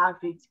might have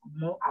it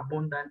more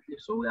abundantly.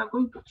 So we are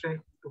going to try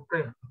to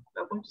pray.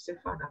 We are going to say,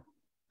 Father,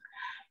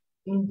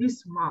 in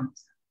this month,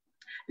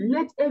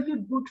 let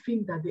every good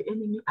thing that the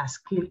enemy has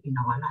killed in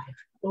our life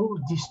or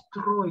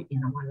destroyed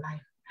in our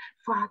life,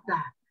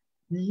 Father,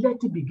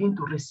 let it begin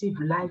to receive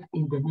life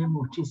in the name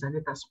of Jesus.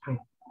 Let us pray.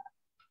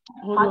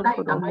 Father,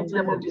 in the mighty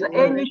name of Jesus,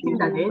 anything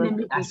that the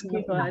enemy has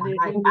killed in our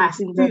life, has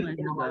still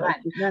in our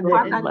life,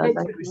 Father, let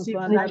it receive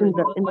life in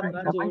the mighty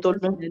name of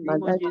Jesus.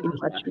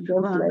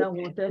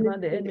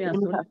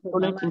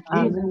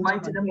 In the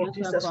mighty name of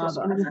Jesus,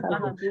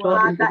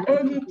 Father,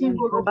 anything,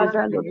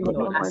 Father, the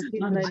enemy has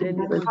killed,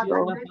 Father,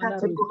 let that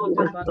take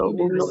over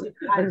and receive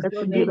life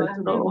in the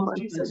name of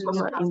Jesus.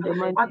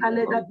 Father,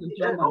 let that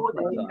all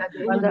the things that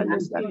the enemy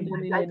has killed,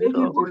 like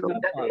every good thing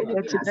that the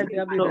enemy has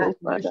killed,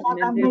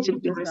 Father, make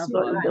it to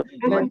receive life.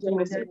 Make it to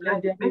receive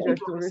life. Make it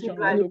to receive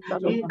life.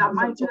 In the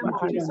mighty name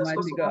of Jesus,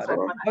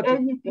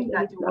 anything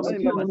that was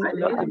killed by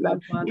the enemy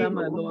in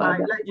my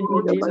life,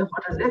 Lord Jesus,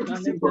 Father, let me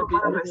see,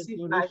 Father,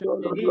 receive life.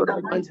 In the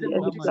mighty name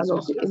of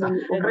Jesus,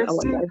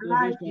 receive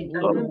life in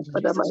the name of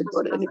Jesus,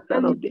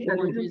 anything that the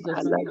enemy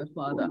has killed,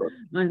 Father,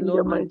 my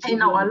Lord, my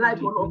in our life,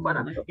 oh Lord,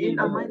 Father, in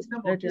the mighty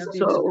name of Jesus,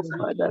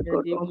 Father,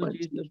 God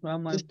Almighty,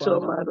 my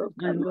Father,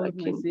 my Lord,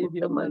 my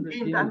Savior, my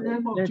in the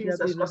name of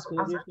Jesus,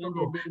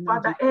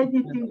 Father,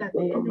 anything that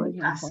the enemy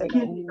has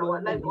killed in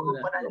our life, oh Lord,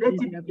 Father,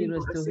 let it begin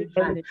to receive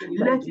life.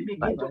 Let it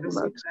begin to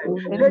receive life.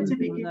 Let it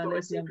begin to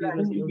receive life.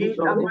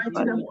 In the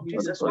mighty name of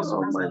Jesus Christ,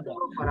 my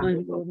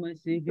Lord, my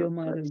Savior,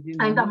 my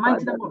Redeemer. In the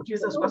mighty name of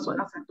Jesus Christ,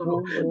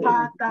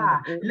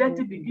 Father, let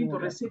it begin to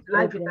receive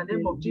life in the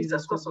name of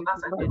Jesus Christ.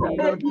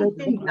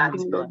 Anything that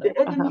the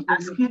enemy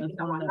has killed in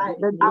our life,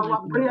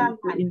 our prayer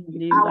life,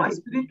 our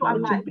spiritual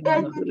life,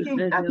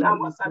 anything that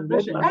our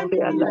salvation,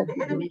 anything that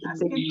the enemy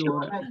has killed in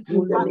our life,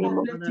 Father,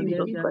 let it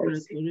begin to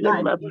receive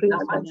life in the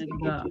mighty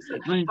name of Jesus.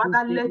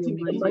 Father, let it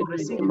begin to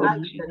receive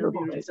life in the name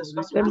of Jesus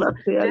Christ.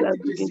 Let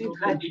it receive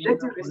life.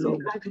 Let it receive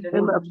life in the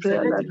name of Jesus.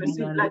 Let it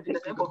receive life in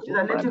the name of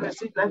Jesus. Let it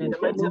receive life in the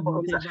mighty name of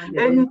Jesus.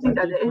 Anything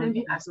that the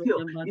enemy has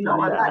killed in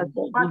our life,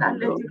 Father,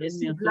 let it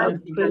receive life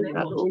in the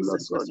name of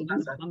Jesus Christ.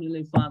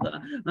 Family,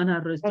 Father, and I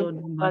restored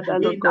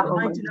in the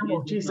mighty name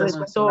of Jesus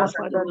Christ.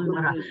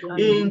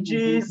 In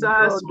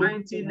Jesus'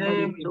 mighty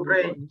name we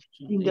pray.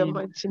 In the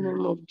mighty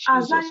name of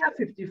Jesus. Isaiah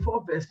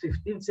 54 verse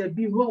 15 says,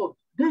 behold,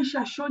 they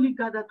shall surely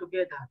gather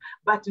together,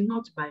 but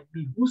not by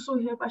me.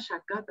 Whosoever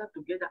shall gather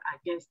together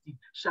against thee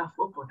shall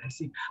fall for thy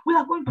sake. We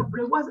are going to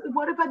pray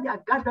whatever they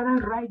are gathering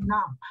right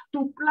now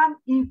to plan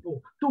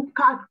evil,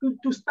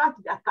 to start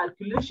their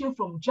calculation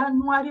from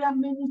January, how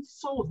many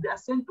souls they are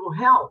sent to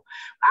hell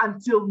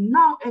until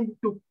now, and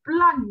to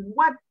plan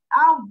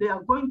how they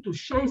are going to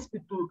shed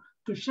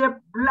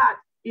blood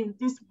in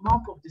this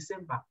month of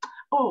December.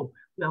 Oh,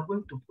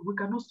 we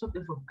cannot stop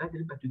them from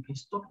gathering, but we can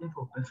stop them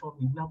from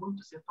performing. We are going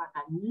to say,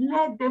 Father,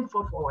 let them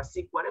fall for our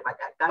sake, whatever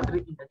they are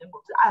gathering in the name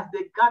of Jesus. As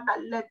they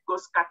gather, let God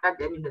scatter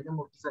them in the name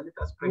of Jesus. Let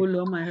us pray. Oh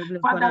Lord, my Heavenly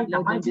Father, Father, in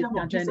the mighty name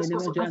of Jesus,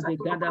 they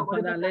gather,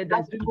 Father, let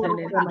them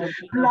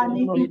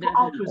planning evil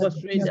out to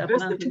disgrace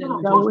the children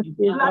of God,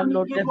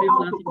 planning evil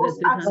out to cause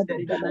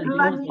accident,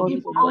 planning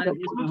evil out to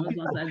pollute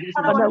people.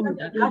 Father,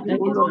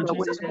 whatever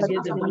Jesus,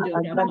 in my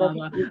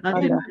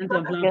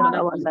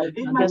life,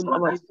 in my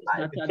brother's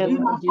life,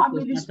 in my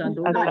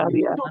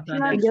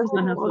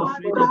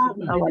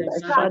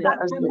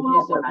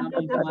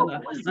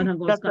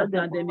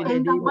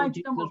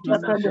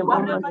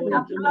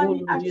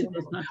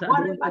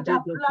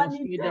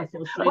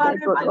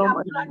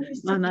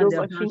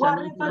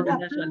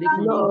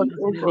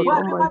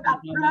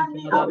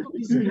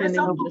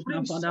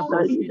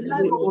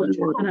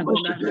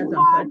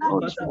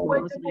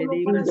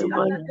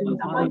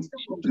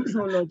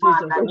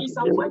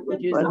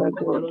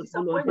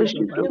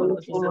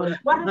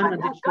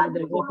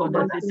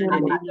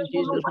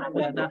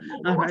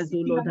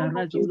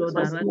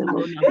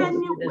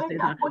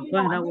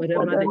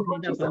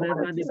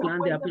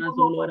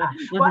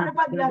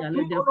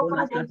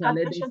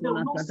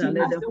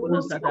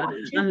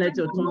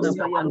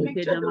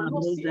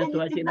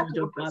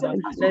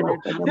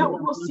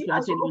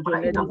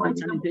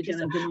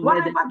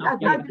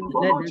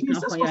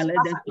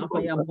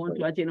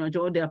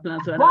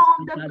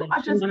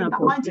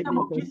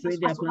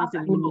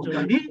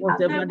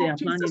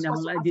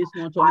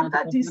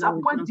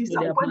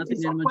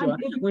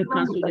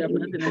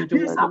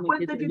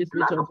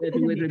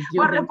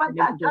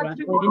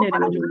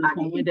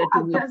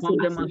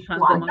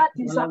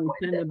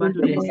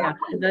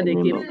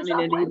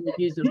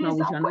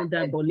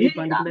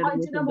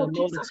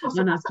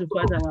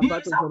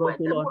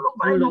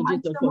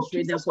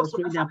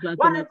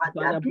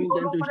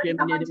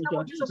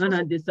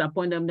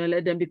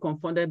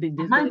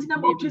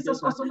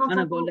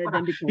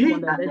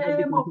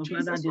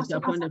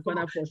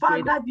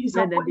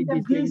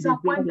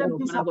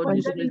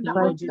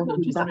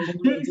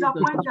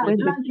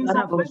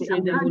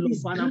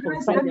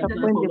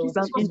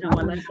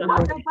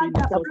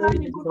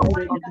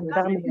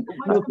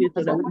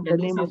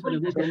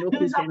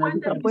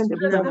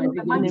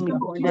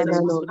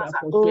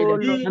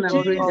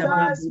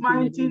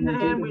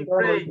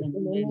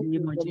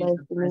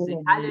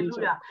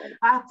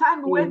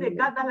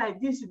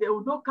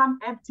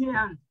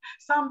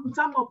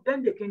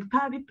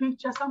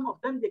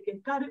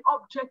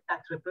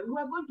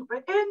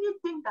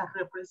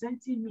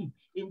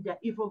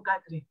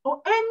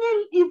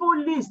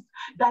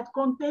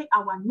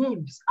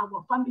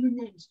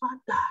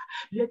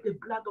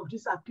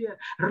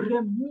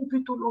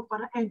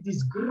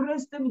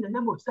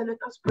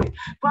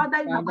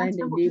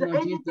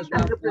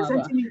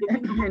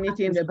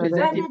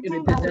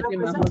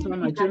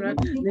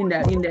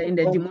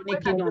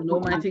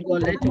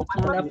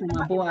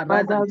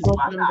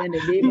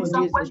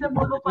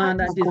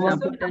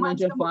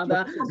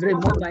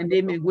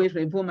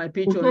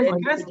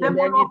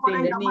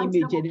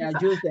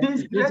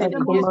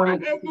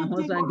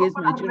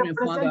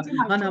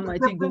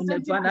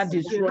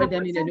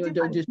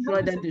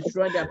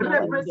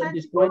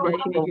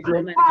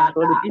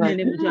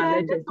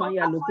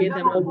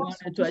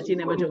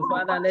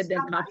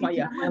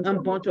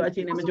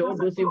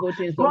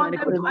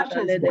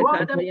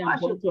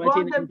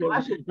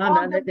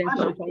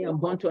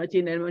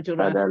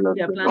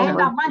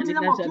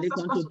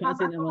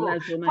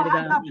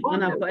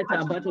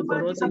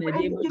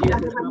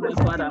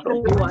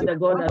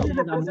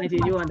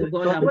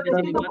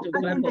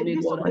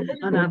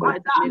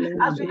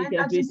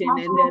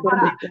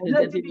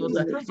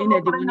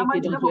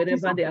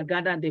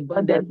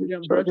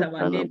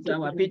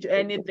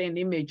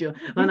image.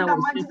 And I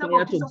will send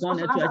fire to burn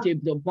it to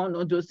achieve the burn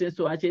on those things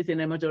to achieve in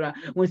the matter.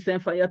 We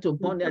send fire to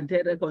burn their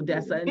dead record,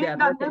 their sign, their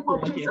record to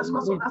achieve.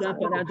 We send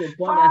fire to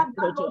burn their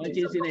record to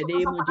achieve in the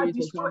name of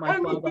Jesus, my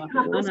Father.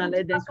 And I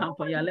let them come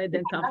fire, let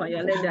them come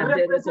fire, let their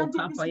dead record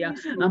come fire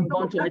and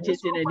burn to achieve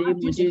in the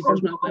name of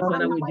Jesus, my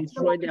Father. We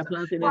destroy their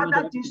plans in the name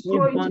of Jesus.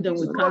 We burn them,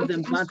 we cast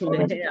them back to the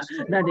hair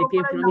that they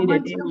came from in the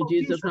name of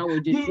Jesus. Now we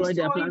destroy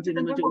their plans in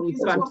the name of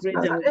Jesus. We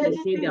frustrate them, we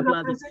destroy their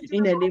plans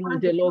in the name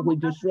of the Lord. We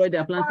destroy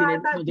their plans in the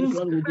name of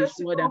Jesus. We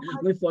destroy them,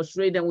 we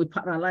frustrate them, we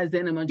paralyze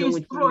them in the name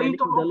of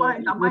the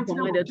Lord. We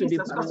command them to be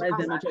paralyzed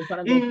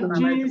in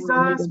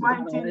Jesus'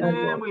 mighty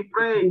name we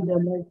pray. In the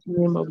mighty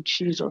name of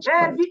Jesus.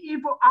 Every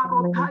evil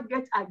arrow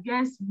target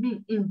against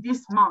me in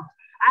this month,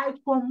 I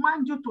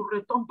command you to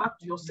return back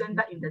to your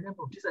sender in the name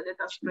of Jesus. Let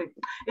us pray.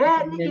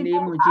 In the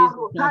name of Jesus,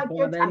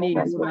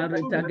 against my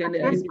children,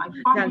 against my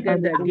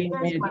family,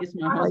 against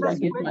my husband,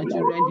 against my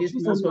children, this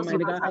month, oh my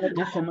God,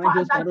 I command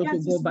those arrows to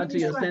go back to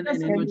your sender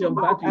and then return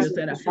back to your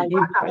sender.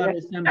 If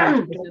arrows send back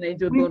to your sender,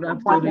 it will go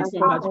back to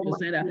return back to your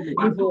sender.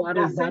 If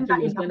arrows back to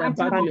your sender,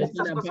 back to your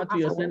sender, back to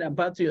your sender,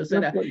 back to your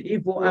sender.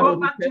 If arrows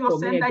for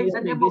me,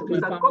 against me, against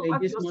my family,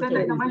 this month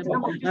of December,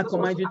 I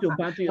command you to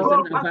back to your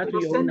sender, back to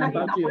your owner,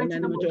 back to your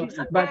enemy.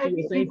 Back to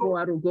your sender, evil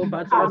arrow, go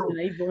back to your sender,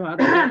 evil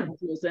arrow, go back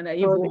to your sender,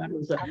 evil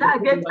arrows,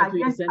 go back to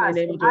your sender,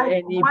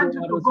 any evil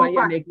arrows,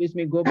 fire against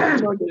me, go back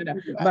to your sender,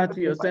 back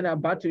to your sender,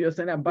 back to your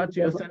sender, back to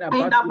your sender,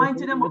 back to your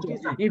sender,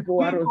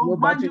 evil arrows, go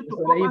back to your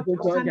sender, evil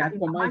God, I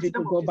command you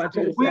to go back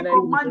to your sender,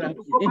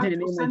 in the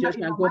name of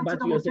Jesus, go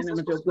back to your sender,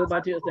 go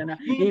back to your sender,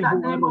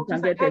 evil arrows,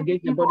 target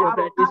against the body of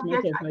Christ this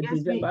month of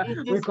December,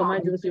 we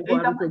command you, evil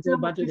arrows, to go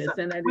back to the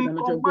sender, go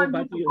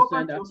back to your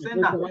sender, we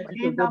command you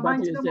to go back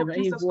to your sender,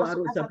 evil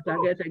arrows,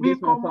 target against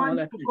my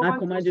Father. I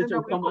command you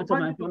to come out of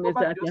my promise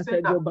that I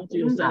said, go back to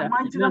your sender.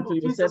 Not to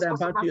your sender,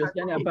 back to your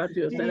sender, back to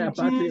your sender,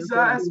 back to your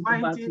sender,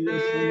 back to your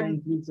sender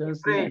in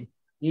Jesus' name.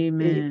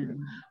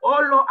 Amen. Oh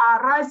Lord,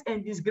 arise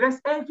and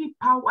disgrace every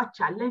power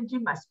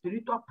challenging my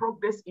spiritual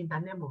progress in the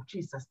name of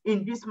Jesus.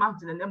 In this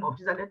month, in the name of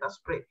Jesus, let us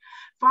pray.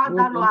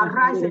 Father, Lord,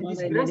 arise and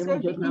disgrace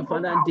every power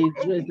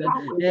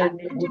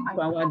challenging my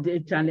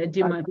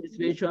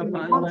spiritual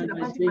power,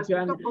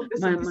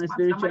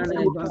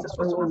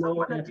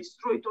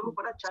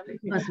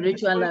 my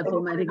spiritual life,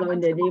 Almighty God,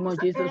 in the name of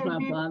Jesus, my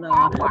Father.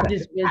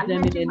 Disgrace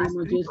them in the name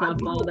of Jesus, my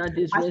Father.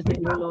 Disgrace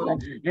them,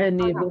 Lord.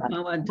 Any evil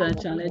power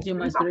challenging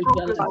my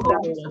spiritual life,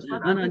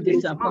 and I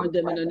disappoint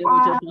them in the name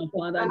of Jesus, my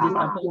Father.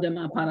 Disappoint them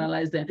and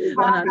paralyze them.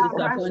 And I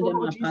disappoint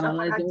them and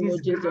paralyze them,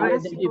 Lord Jesus.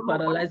 Let them be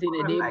paralyzed in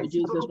the name of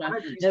Jesus, my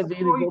every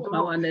evil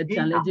power that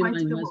challenging my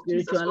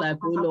spiritual life,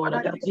 oh Lord.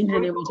 In the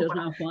name of Jesus,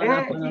 my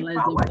Father,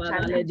 paralyze them,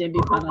 Father. Let them be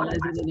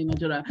paralyzed in the name of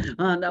Jesus.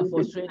 And I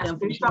frustrate them,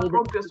 paralyze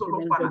them.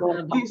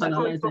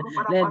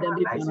 Let them be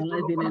paralyzed in the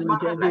name of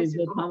Jesus. Every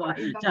evil power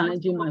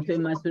challenging my faith,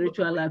 my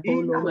spiritual life, oh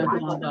Lord, my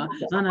Father.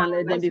 And I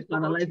let them be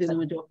paralyzed in the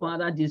name of Jesus,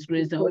 Father.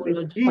 Disgrace them, oh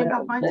Lord.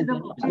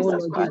 Oh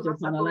Lord Jesus,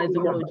 paralyze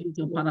them, Lord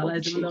Jesus,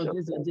 paralyze them, Lord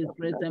Jesus,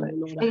 disgrace them,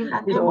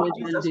 Lord.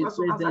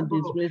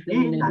 Disgrace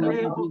them in the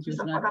name of Jesus,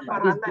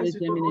 disgrace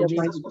them in the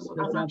name of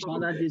Jesus,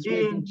 Father,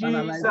 disgrace them,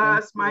 paralyze them.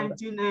 In Jesus'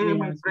 mighty name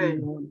we pray.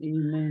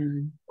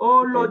 Amen.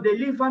 Oh Lord,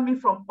 deliver me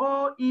from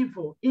all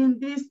evil in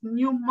this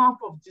new month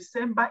of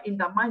December in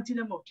the mighty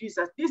name of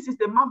Jesus. This is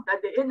the month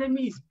that the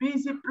enemy is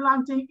busy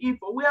planting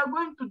evil. We are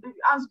going to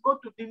ask God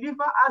to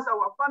deliver us,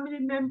 our family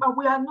member.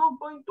 We are not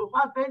going to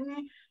have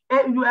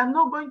you are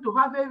not going to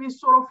have any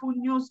sorrowful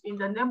news in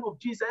the name of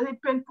Jesus, any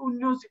painful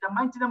news in the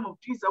mighty name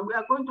of Jesus. We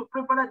are going to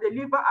pray, Father,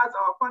 deliver us,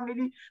 our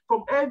family,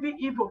 from every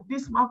evil of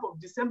this month of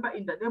December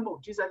in the name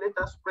of Jesus. Let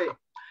us pray.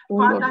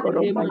 Father,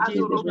 deliver us,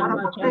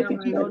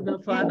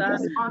 Father,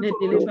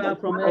 deliver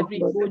from every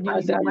good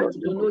news.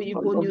 To know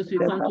evil news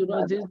will come to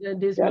us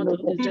this month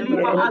of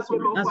December. As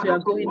we are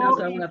going,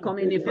 as we are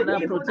coming in, Father,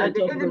 protect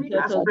us,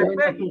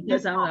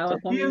 protect our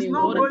community,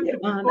 Lord.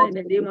 In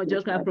the name of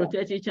Jesus Christ,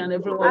 protect each and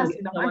every one of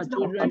our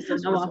children,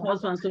 our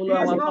husbands,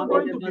 our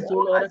family members,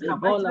 Lord,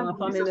 all our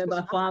family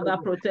members, Father,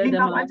 protect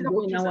them, our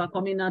going, our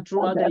coming out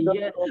throughout the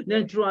year,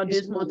 then throughout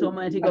this month,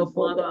 Almighty God,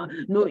 Father,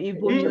 no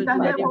evil news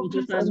in the name of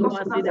Jesus Christ, no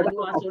accident,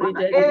 no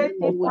authority,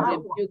 we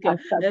rebuke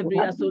every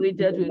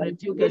authority, we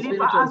rebuke a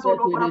spirit of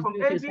death, we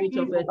rebuke a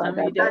spirit of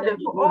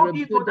eternity, we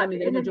rebuke them in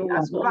the name of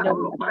Jesus, we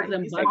pass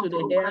them back to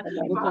the air,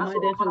 we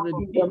command them to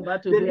rebuke them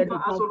back to where they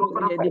come from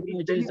in the name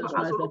of Jesus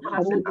Christ.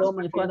 Oh Lord,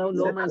 my Father, oh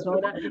Lord, my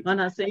God,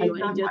 and I say your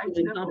angels to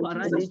encamp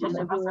around each and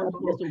every one of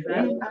us to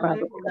guide us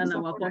and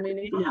our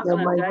community,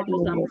 and guide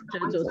us and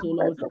protect us, oh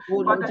Lord. Oh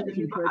Lord,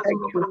 Jesus,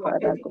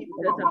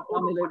 protect our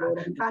family, Lord,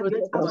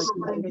 protect our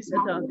children,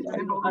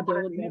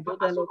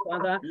 protect our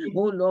Father,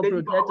 oh Lord,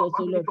 protect us,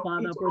 oh Lord,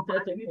 Father,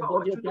 protect us, the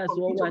body of Christ,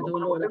 oh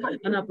Lord,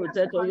 and I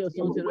protect all your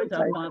sons, oh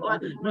Father,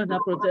 Lord, I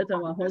protect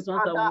our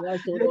husbands, our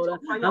wives, oh Lord,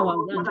 our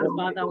grandchildren,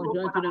 Father, our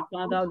grandchildren,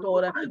 Father,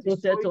 Lord,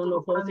 protect all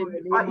of us in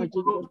the name of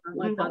Jesus,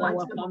 my Father,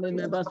 our family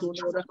members, oh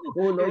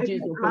Lord,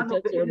 Jesus,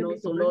 protect us,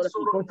 oh Lord,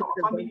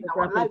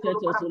 protect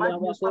us, oh Lord,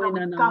 our going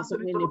and our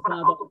coming,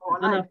 Father,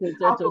 and I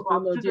protect us, oh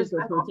Lord,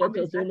 Jesus, protect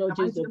us, oh Lord,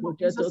 Jesus,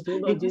 protect us, oh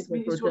Lord, Jesus,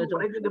 protect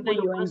us,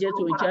 send your angel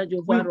to charge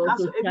over us,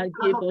 to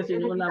keep us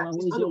in all our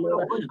ways, oh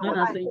Lord, and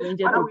I send your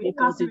angel to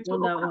keep us in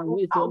all our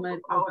ways, oh my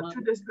Father,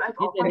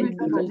 in the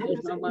name of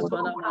Jesus, my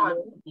Father, my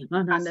Lord,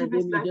 and I let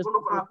them just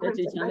protect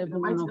each and every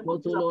one of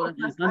us, oh Lord,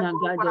 and I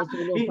guide us,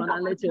 oh Lord,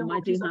 Father, let your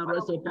mighty hand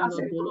rest upon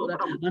us, oh Lord,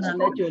 and I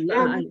let your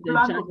light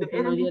shine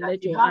upon us,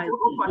 let your eyes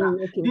watch over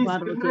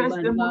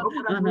us,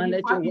 and I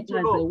let your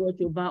eyes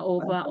watch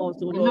over us,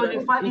 oh Lord,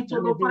 each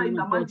and every one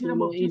of us, oh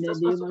Lord, in the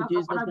name of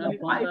Jesus, my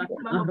Father,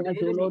 and rest,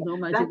 oh Lord,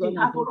 Almighty God,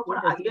 and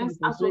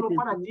against us, oh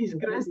Lord,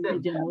 disgrace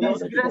them,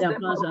 their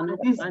plans are not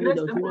finding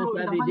the children's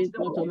life in this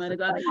month, oh my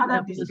God,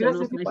 their plans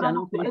are not snatched, are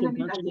not going to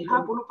function,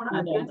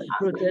 Father,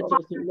 protect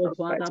us, oh Lord,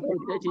 Father,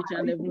 protect each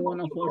and every one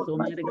of us, oh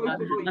my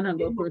God, and I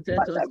will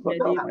protect us in the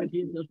name of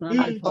Jesus,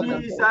 my Father.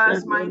 In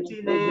Jesus'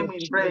 mighty name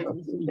we pray.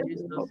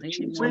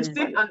 We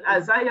still on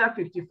Isaiah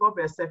 54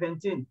 verse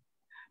 17.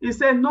 He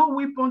said, no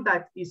weapon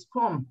that is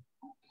formed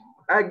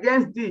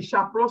against thee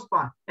shall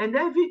prosper, and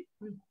every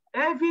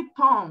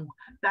tongue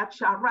that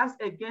shall rise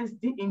against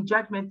thee in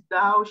judgment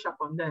thou shalt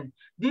condemn.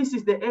 This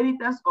is the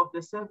inheritance of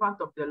the servant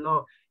of the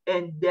Lord,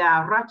 and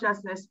their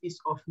righteousness is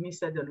of me,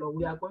 said the Lord.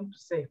 We are going to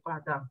say,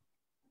 Father,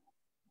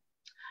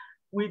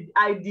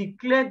 I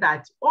declare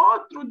that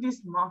all through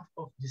this month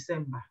of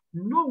December,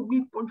 no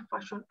weapon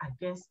fashioned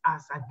against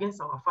us,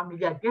 against our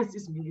family, against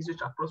this ministry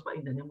shall prosper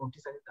in the name of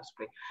Jesus. Let us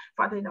pray.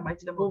 Father, in the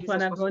mighty name of Jesus.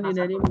 Father God, in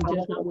the name of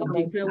Jesus,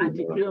 we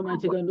declare,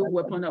 Almighty God, no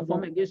weapon of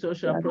form against us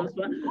shall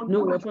prosper.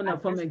 No weapon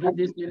of form against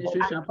this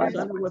ministry shall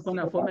prosper. No weapon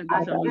of form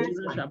against our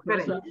children shall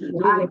prosper.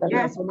 No weapon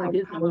of form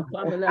against our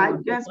family,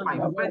 against my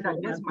friend,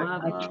 against my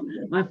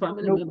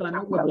family member.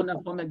 No weapon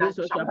of form against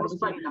us shall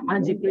prosper.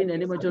 And declare in the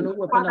name of Jesus, no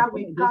weapon of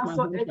form against my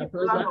home shall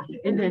prosper.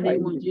 In the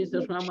name of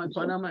Jesus, my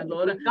Father, my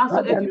Lord,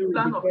 cancel every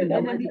plan of the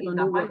enemy in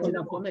the no mighty weapon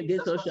name of form of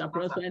against Jesus. us shall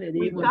prosper. In the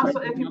We name of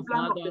cancel Jesus, every my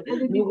plan of Father, the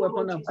enemy, no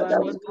weapon of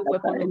famine, no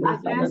weapon of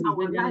against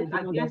our life,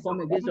 against form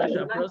our against us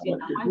shall prosper.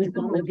 We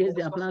come against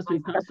their plans, we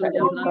cancel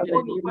their plans in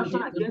the name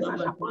of Jesus,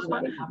 my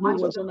Father. No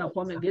weapon of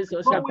form against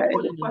us shall prosper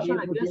in the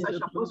name of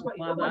Jesus, my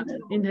Father.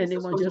 In the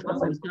name of Jesus,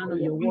 we stand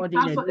on your word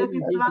in the name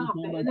of Jesus,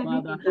 my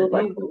Father. No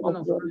weapon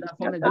of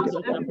form against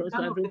us shall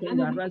prosper. Every tongue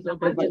that rises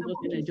up against us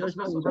in the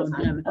judgment, we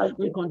condemn.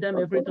 We condemn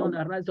every tongue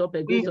that rises up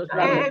against us.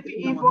 Every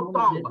evil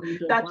tongue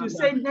that you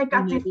say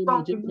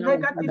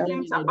negative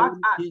things about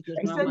us,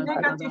 you say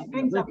negative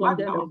things about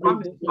our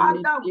family.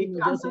 Father, we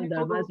cancel it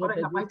all over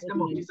in the mighty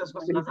name of Jesus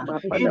Christ.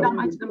 In the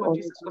mighty name of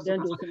Jesus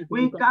Christ,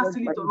 we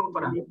cancel it all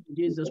over.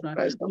 Jesus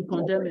Christ, we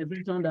condemn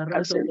every tongue that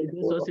rises up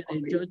against us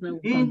in the judgment.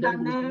 In the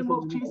name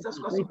of Jesus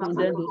Christ, we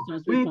condemn those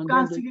tongues. We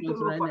cancel it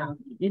all right over. now.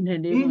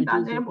 In the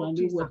name of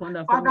Jesus,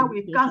 Father,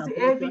 we cancel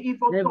every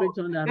evil thought,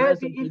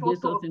 every evil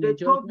thought,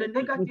 the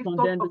negative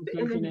thought of the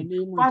enemy.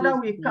 Father,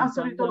 we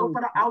cancel it all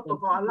over out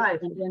of our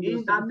life.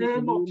 In the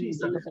name of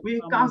Jesus,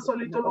 we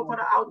cancel it all over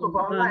out of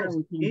our lives.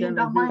 In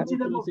the mighty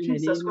name of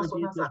Jesus Christ,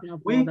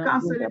 we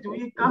cancel it.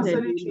 We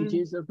cancel it.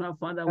 Jesus, my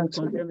Father, we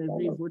condemn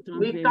every evil tongue.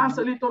 We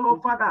cancel it all,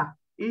 Father.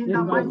 In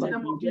the mighty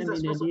name of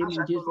Jesus Christ,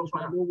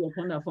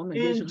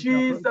 in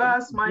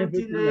Jesus'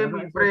 mighty name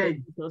we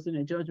pray. In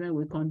the judgment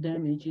we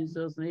condemn in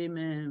Jesus' name.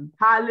 Amen.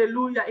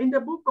 Hallelujah. In the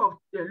book of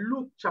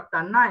Luke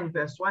chapter 9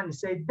 verse 1, it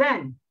said,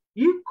 then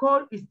he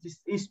called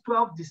his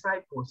 12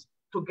 disciples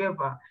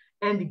together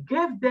and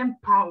gave them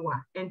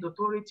power and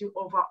authority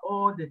over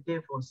all the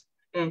devils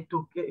and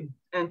to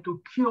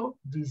cure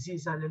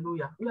disease.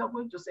 Hallelujah. We are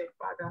going to say,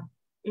 Father,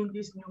 in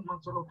this new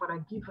month, Lord,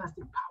 Father, give us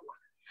the power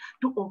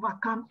to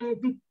overcome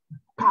every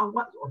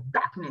power of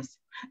darkness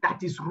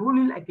that is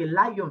ruling like a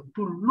lion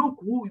to look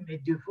who we may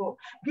devour.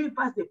 Give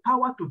us the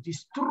power to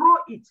destroy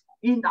it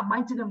in the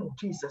mighty name of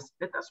Jesus.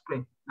 Let us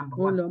pray. Number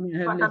one.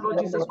 Father, Lord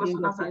Jesus Christ,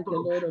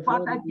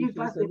 Father, give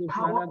us the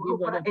power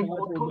and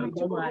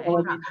authority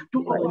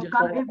to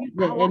overcome every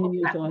power of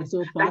darkness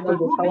that is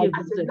ruling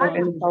as a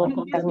lion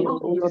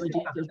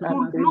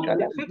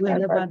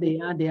wherever they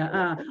are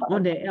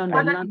on the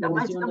land,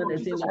 the sea, under the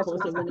sea, the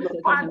coast of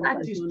the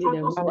Father, destroy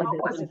those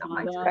powers in the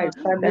mighty name.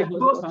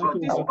 Destroy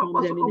these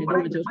powers in the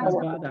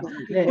Father.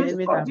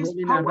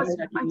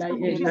 The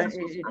enemy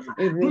that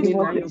ruling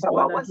around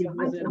power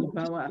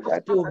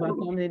to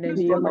overcome in the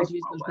name of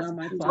Jesus,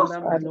 my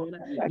Father, my Lord.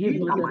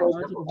 Give us the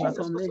power to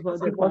overcome, give us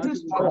the power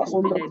to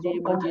overcome in the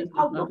name of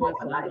Jesus, my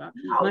Father.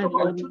 My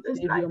Lord,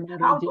 Savior, my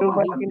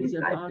Redeemer, give us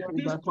the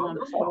power to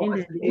overcome in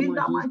the name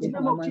of Jesus,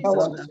 my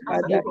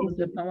Father. Give us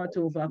the power to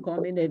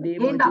overcome in the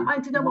name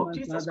of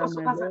Jesus, my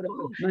Father, my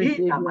Lord. My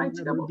Savior, my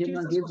Redeemer,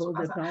 give us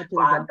the power to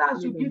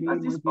overcome in the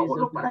name of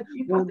Jesus.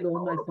 Oh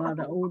Lord, my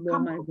Father, oh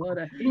Lord, my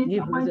God,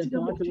 give us the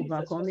power to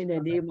overcome in the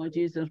name of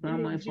Jesus,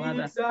 my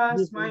Father. In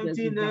Jesus'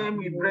 mighty name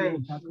we pray.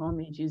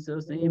 In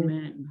Jesus' name,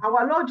 amen.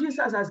 Our Lord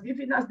Jesus has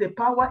given us the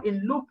power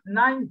in Luke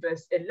 9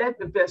 verse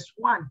 11 verse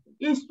 1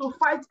 is to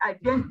fight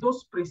against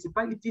those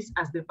principalities,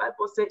 as the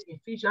Bible said in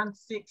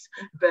Ephesians 6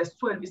 verse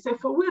 12. It said,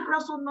 for we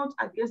wrestle not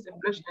against the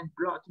flesh and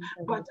blood,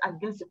 but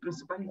against the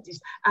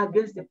principalities,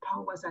 against the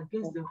powers,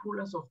 against the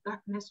rulers of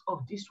darkness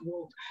of this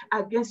world,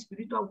 against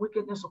spiritual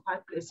wickedness of high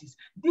places.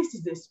 This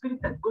is the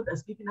spirit that God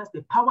has given us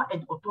the power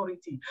and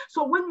authority.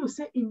 So when you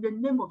say in the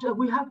name of Jesus,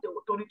 we have the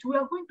authority, we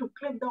are going to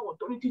claim that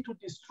authority to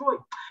destroy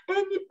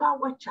any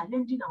power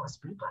challenging our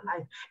spiritual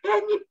life,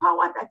 any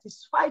power that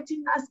is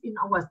fighting us in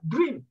our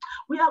dream.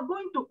 We are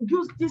going to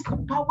use this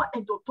power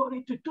and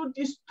authority to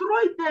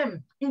destroy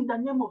them in the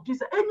name of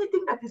Jesus.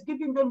 Anything that is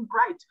giving them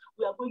right,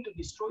 we are going to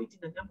destroy it in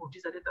the name of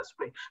Jesus. Let us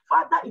pray.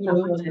 Father, in the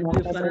mighty name of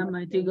Jesus, Father,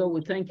 mighty God,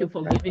 we thank you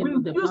for giving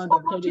us the power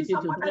and authority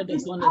to tread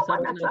upon the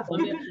serpent and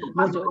scorpion,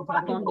 not to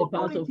overcome the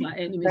powers of our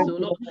enemies, so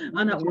Lord.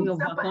 And we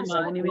overcome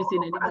our enemies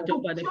in the name of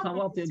Jesus by the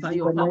power of by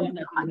your power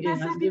that you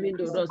has given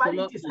to us, so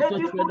Lord, to tread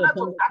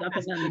upon the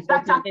serpent and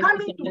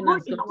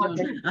the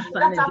scorpion,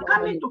 that are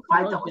coming to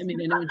fight our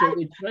spiritual life,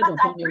 we tread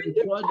upon you, we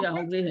crush their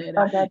ugly head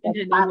in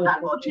the name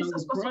of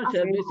Jesus, we crush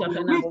every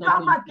serpent and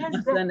scorpion,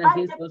 and stand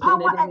against us in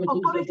the name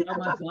of Jesus,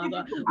 my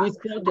Father. We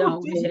crush their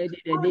ugly head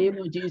in the name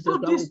of Jesus, to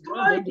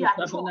destroy their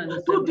joy,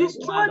 to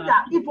destroy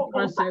their evil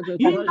altar.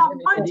 In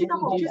the mighty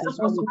name of Jesus,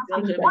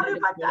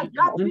 wherever they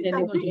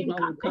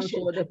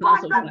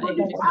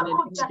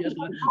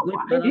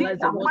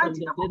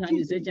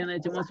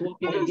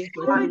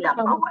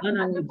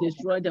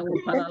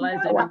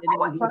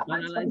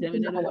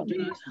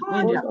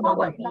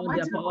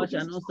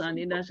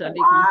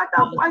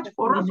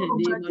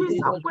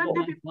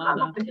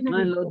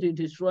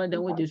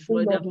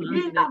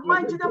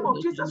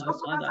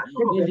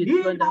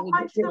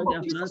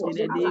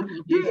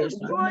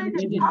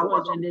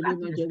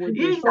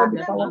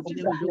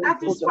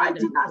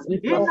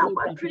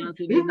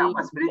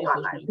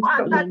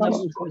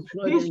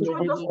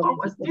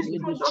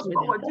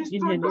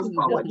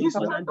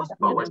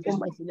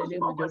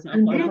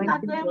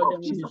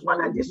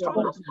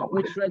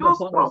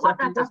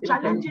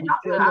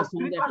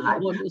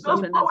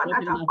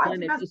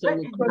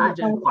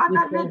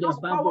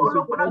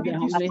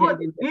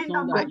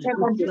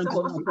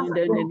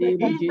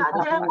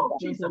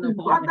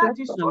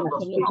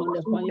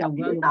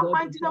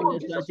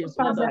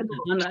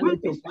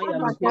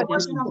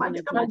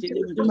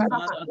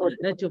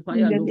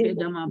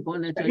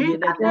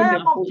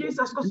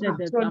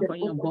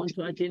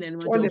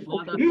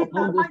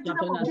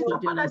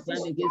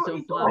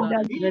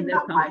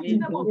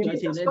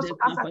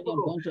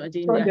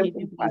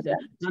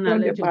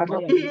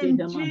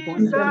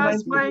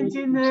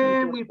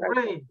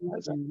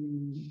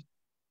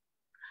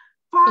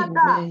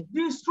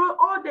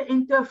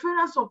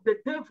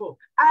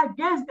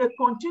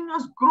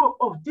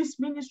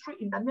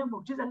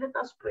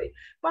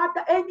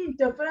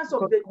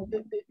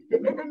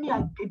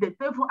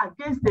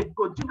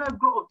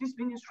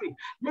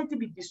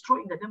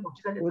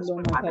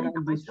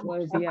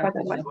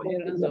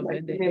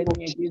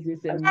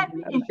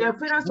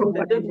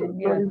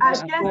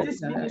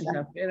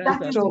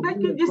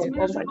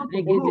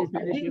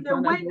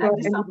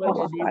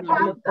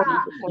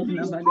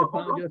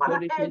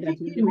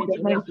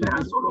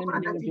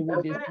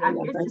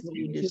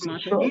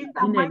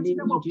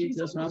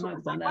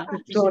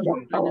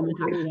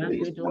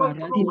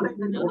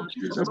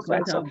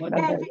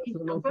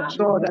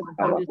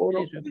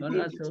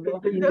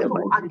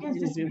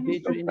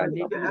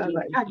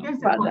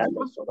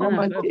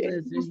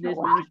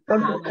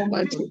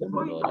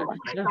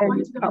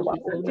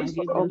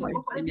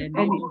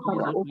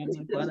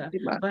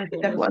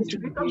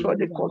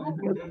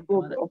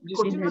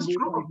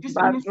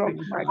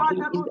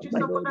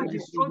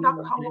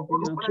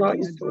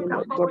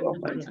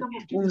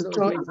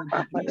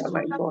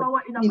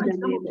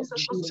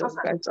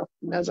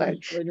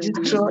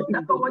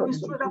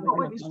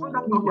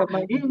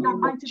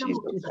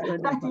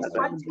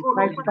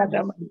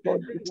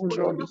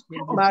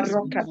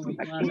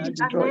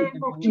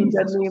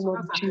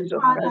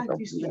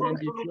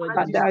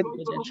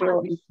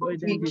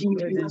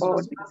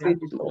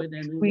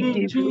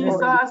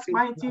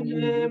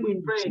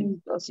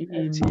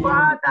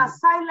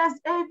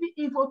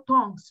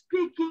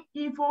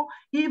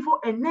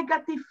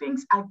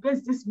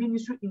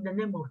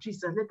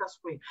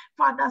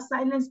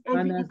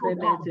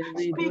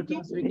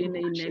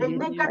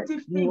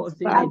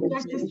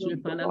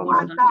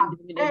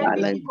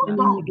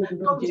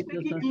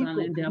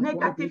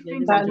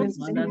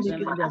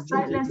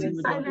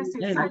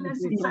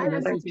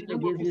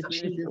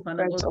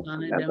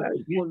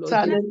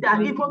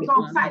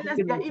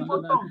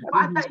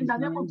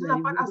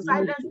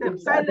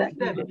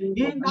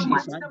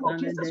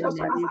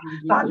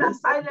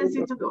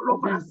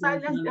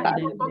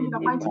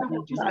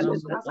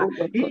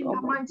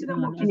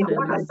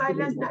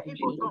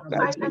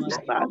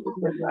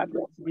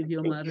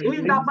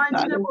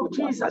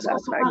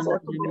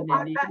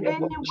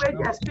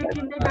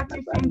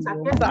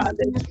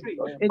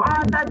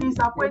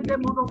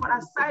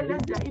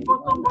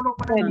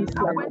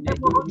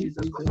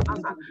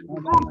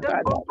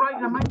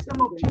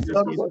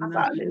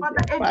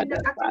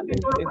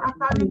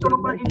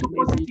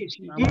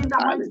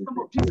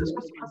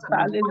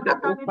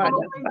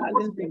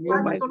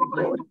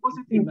into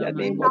positive. In the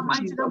name of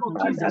mighty Jesus, name of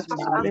Father, Jesus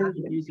Christ.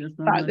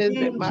 silence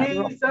them, my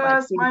rock, my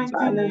Jesus' king, mighty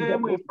silence name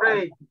them, we oh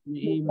pray.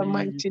 in the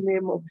mighty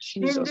name of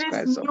In Jesus this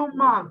Christ. new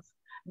month,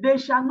 there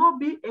shall not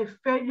be a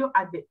failure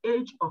at the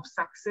age of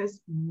success.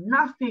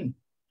 Nothing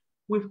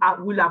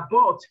will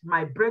abort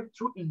my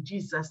breakthrough in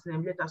Jesus'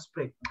 name. Let us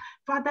pray.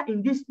 Father,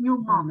 in this new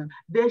month,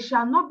 there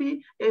shall not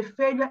be a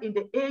failure in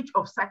the age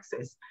of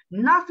success.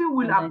 Nothing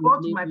will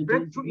abort my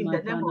breakthrough in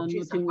the name of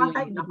Jesus.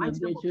 Father, in the mighty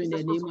name of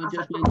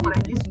Jesus,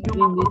 in this new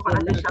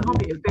month, there shall not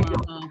be a failure.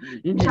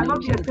 There shall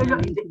not be a failure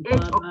in the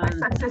age of my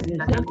success in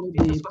the name of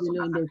Jesus.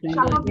 There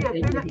shall not be a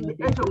failure in the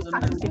age of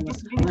success in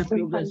this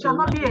ministry. There shall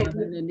not be a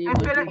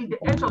failure in the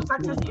age of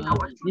success in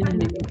our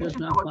children, in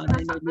education, our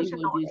children's salvation,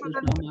 our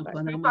children,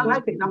 spiritual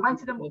life, in the mighty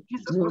mighty name of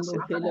Jesus Christ.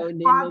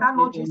 Father,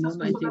 Lord Jesus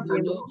Christ,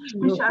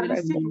 we shall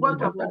receive what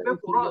you have prepared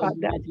for us.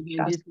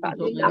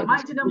 In the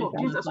mighty name of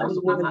Jesus Christ,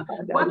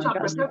 what you have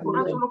prepared for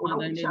us,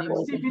 we shall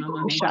receive it,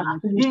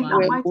 in the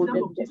mighty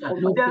name of Jesus.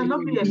 There will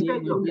not be a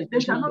failure.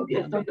 There shall not be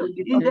a failure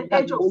in the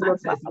age of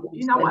success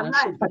in our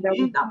life.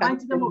 In the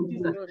mighty name of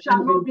Jesus,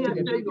 shall not be a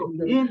failure.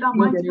 In the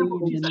mighty name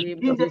of Jesus,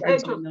 in the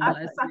age of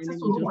success,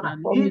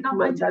 in the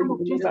mighty name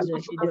of Jesus,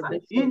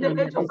 in the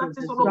age of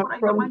success, in the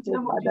mighty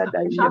name of Jesus,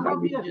 shall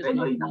not be a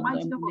failure. In the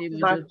mighty name of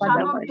Jesus, shall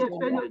not be a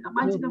failure. In the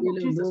mighty name of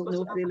Jesus,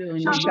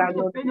 shall not be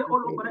a failure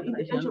all over in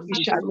the age of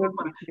success,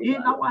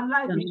 in our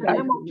life. In the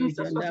name of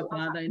Jesus,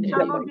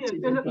 shall not be a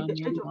failure in the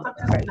age of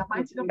success. In the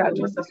mighty name of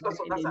Jesus,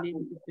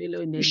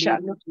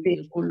 shall not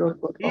fail, O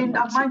Lord God. in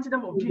the mighty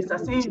name of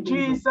Jesus, in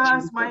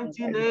Jesus'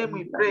 mighty name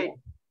we pray.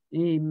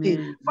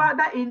 Amen.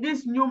 Father, in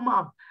this new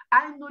month,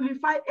 I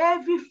nullify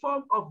every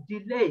form of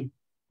delay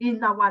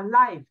in our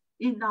life,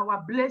 in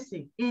our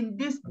blessing, in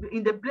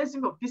the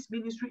blessing of this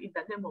ministry. In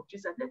the name of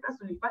Jesus, let us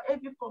nullify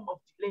every form of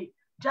delay.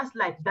 Just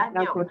like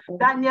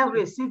Daniel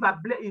received a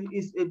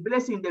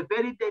blessing the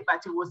very day,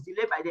 but it was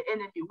delayed by the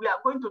enemy. We are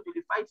going to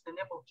nullify it in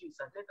the name of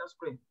Jesus. Let us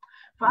pray.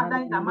 Father,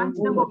 in the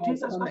mighty name of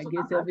Jesus,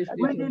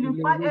 we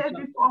nullify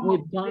every form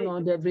of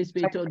delay. Every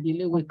spirit of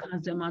delay, we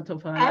cast them out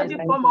of our lives.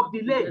 Every form of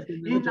delay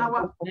in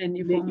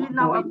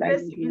our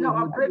blessing, in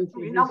our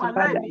breakthrough, in our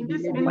life, in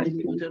this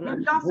ministry.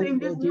 We cancel in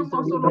this new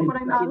month,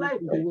 in our life,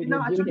 in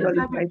our children's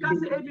life. We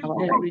cancel every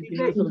form of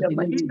delay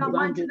in the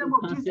mighty name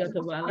of Jesus.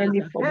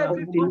 Every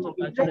form of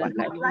delay in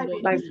our life,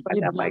 in this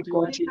Father, my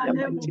God, in the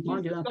name of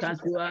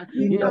Jesus.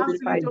 we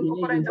notify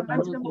in the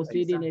mighty name of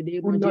Jesus.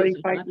 we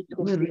notify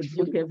We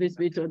rebuke every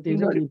spirit of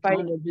delay. We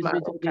turn every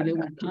spirit of delay.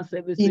 We cancel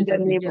every in spirit the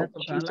of name delay of out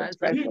of our Jesus lives.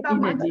 Christ. In the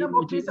mighty name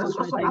of Jesus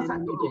Christ,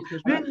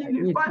 we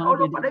nullify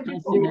all of every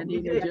form of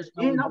delay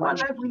in our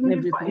life. We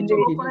nullify it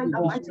all over in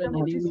the mighty name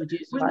of Jesus.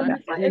 We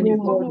nullify every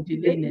form of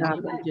delay in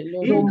our life.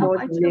 No more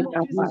delay,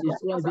 Father.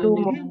 No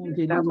more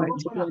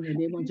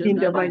in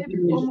the mighty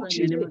name of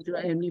Jesus.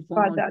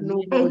 Father,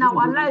 no more in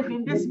our life,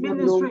 in this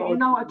ministry,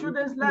 in our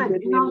children's life,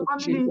 in our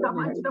family, in the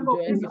mighty name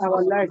of Jesus, in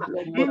our life,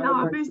 in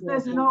our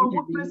business, in our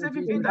workplace,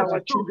 everything that we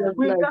do,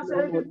 we cancel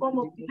every form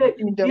of delay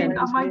in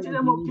the mighty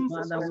name of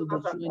Jesus.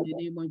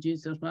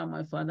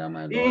 My Father,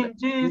 my Lord. In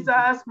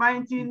Jesus'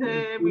 mighty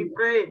name we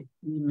pray.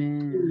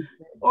 Amen.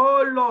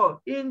 Oh Lord,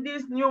 in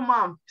this new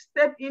month,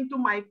 step into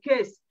my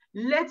case.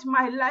 Let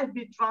my life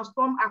be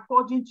transformed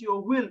according to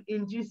your will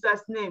in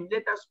Jesus' name.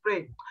 Let us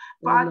pray.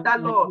 Father,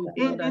 Lord,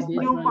 in this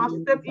new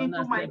month, step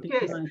into my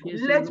case.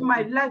 Let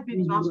my life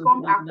be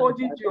transformed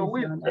according to your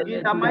will.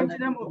 In the mighty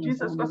name of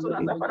Jesus, Father,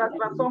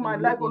 transform my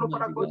life,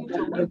 according to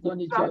your will.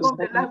 Transform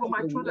the life of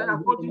my children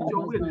according to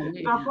your will.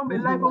 Transform the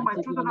life of my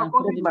children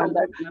according to your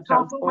will.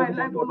 Transform my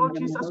life, O Lord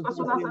Jesus,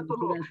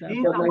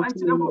 in the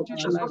mighty name of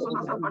Jesus,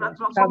 Father,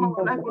 transform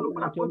our life,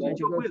 according to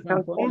your will.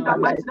 In the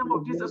mighty name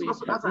of Jesus,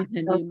 according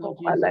to your will,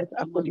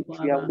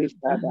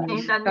 Father.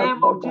 in the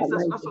name of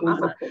Jesus,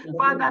 Father,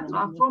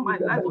 transform my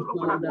life,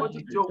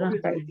 according to your will.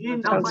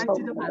 In the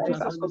mighty name of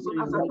Jesus, transform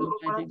our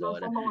life,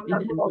 according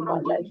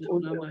to your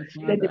will.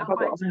 Let the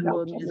power of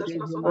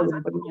transformation fall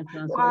upon me.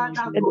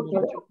 Let the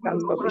power of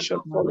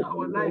transformation fall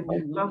upon me.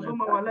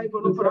 Transform our life,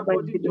 In the mighty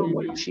according to your name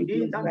will. of Jesus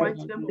In the Christ.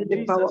 mighty name Let of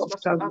the power Jesus,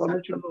 of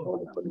transformation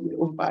fall upon me,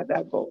 O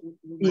Father God.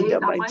 in the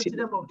mighty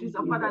name of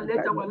Jesus, Father,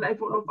 let our life,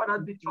 Father,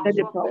 be Let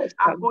the transformed power of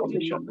according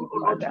to your transformation, will, O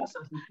Lord Father.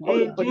 Jesus.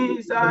 In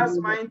Jesus'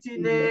 mighty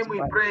name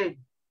we pray.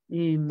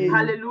 Amen.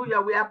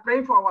 Hallelujah. We are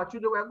praying for our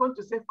children. We are going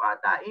to say,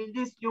 Father, in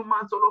this new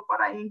month, Lord,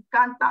 Father,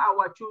 encounter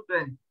our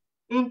children.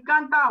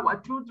 Encounter our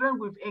children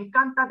with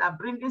encounter that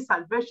brings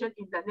salvation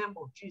in the name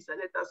of Jesus.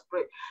 Let us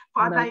pray.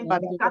 Father,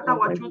 encounter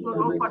our children,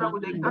 Lord, Father,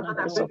 with encounter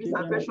that brings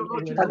salvation,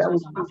 Lord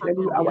Jesus.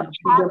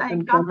 Father,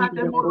 encounter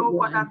them, Lord,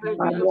 Father,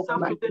 reveal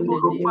yourself to them,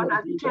 Lord,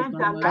 Father, change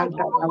their life,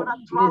 Lord, Father,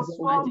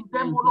 transform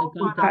them, Lord,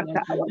 Father.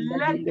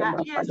 Let their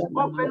ears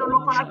open,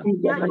 Lord, Father, to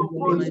hear your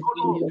voice,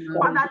 Lord.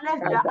 Father,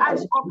 let their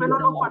eyes open,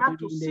 Lord, Father,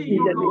 to see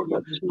you, Lord.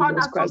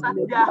 Father, so that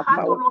their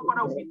heart, Lord,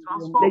 Father, will be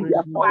transformed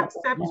to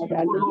accept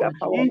you, Lord.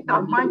 In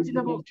the mighty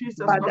name of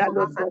Jesus, Father,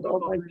 Lord God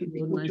Almighty,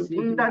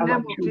 in the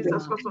name of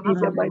Jesus,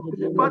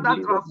 Father,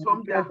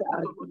 transform their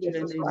heart, Lord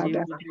Jesus,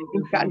 Father.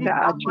 Encounter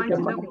our children,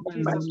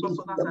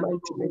 in the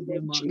mighty name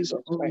of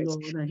Jesus Christ.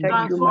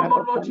 Thank you,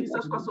 transform, Lord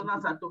Jesus, in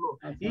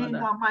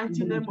the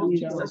mighty name of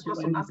Jesus,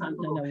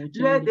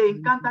 let the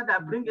encounter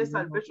that brings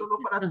salvation,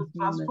 Lord, Father, to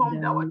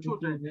transform our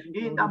children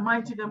in the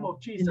mighty name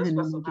of Jesus.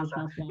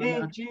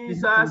 In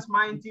Jesus'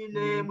 mighty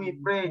name we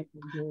pray.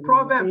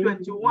 Proverbs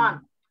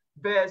 21.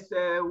 Verse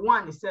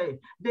 1, it says,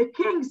 the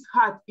king's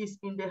heart is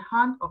in the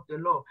hand of the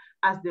Lord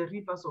as the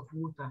rivers of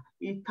water.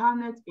 He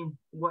turneth in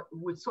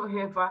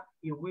whatsoever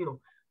he will.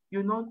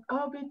 You know,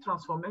 every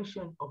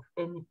transformation of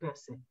any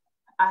person,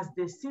 as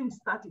the sin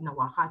starts in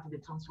our heart, the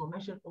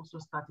transformation also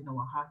starts in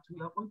our heart. We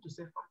are going to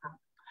say, Father,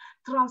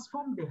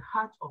 transform the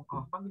heart of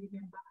our family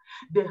member,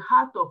 the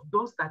heart of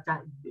those that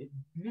are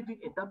living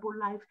a double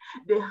life,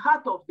 the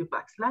heart of the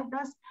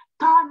backsliders.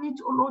 Turn it,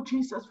 oh Lord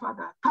Jesus,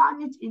 Father,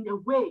 turn it in a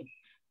way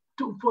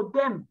for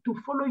them to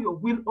follow your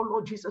will, oh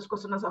Lord Jesus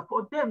Christ,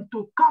 for them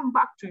to come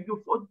back to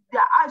you, for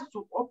their eyes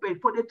to open,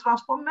 for the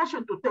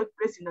transformation to take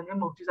place in the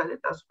name of Jesus.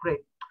 Let us pray.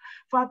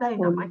 Father,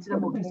 in the mighty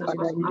name of Jesus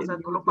Christ,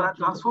 Father,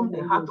 transform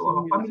the heart of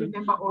our family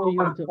member, oh Lord,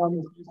 Father.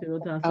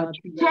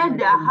 Change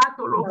their heart,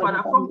 oh Lord,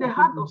 Father, from the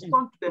heart of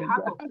stone to the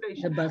heart of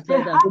flesh,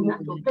 the heart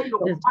that obey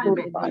your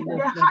commandment,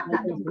 the heart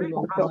that will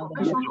bring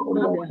transformation, oh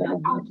Lord, from the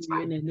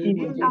outside.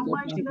 In the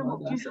mighty name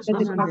of Jesus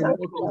Christ, in the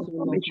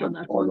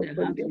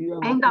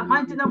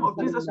mighty name of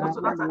Jesus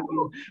Christ,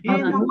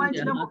 in the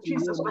mighty name of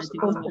Jesus Christ,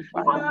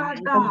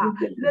 Father,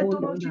 let the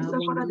Lord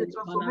Jesus, Father, the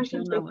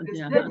transformation take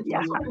place. Let the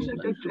transformation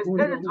take place.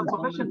 Let the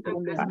transformation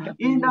take place.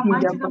 In the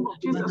mighty name of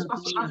Jesus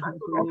Christ,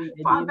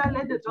 Father,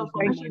 let the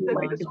transformation take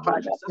place.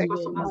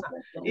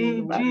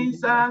 In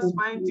Jesus'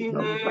 mighty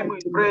name,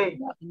 we pray.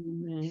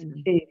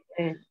 Amen.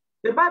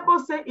 The Bible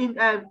says in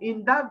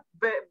that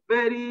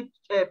very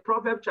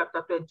Proverbs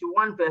chapter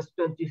 21, verse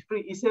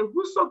 23, it says,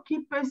 "Whoso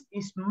keepeth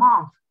his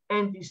mouth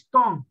and his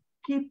tongue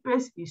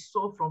keepeth his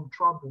soul from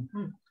trouble."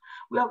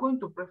 We are going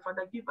to pray,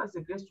 Father, give us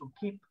the grace to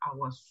keep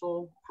our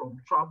soul from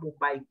trouble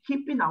by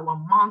keeping our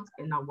mouth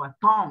and our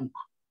tongue.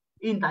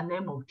 In the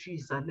name of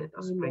Jesus, let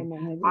us pray.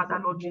 Father,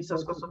 Lord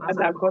Jesus, God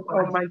Almighty,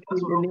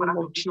 in the name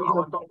of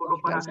Jesus,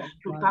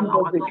 to turn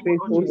our tongue,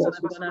 Lord Jesus,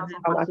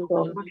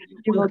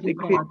 give us the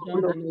grace,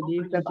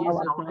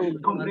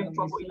 don't bring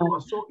trouble in our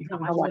soul, in the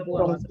mighty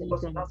name of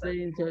Jesus.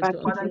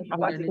 Father, in the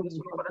mighty name of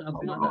Jesus,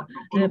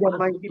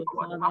 Father, keep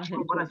our mouth,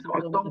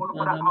 our tongue,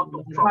 out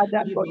of trouble.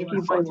 In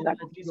the mighty name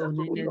of Jesus,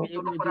 to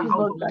keep it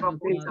out of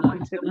trouble. In the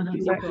mighty name of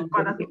Jesus,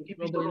 Father, to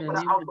keep it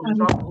out of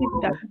trouble.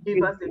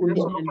 Give us the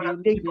grace, Father,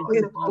 to keep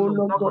ourselves out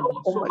of trouble,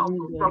 our soul out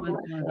of trouble.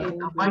 In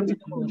the mighty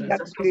name of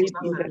Jesus, in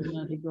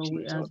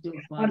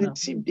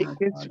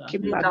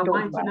the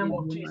mighty name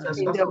of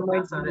Jesus,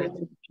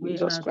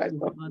 Jesus Christ.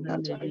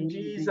 In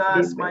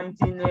Jesus'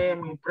 mighty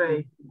name, we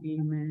pray.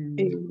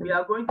 Amen. We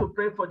are going to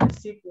pray for the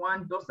sick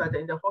one, those that are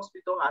in the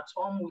hospital, at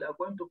home. We are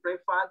going to pray,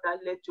 Father,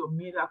 let your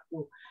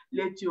miracle,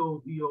 let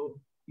your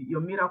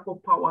miracle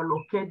power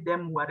locate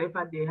them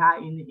wherever they are,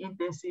 in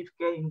intensive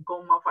care, in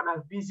coma.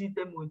 Father, visit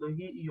them with your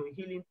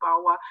healing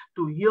power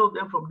to heal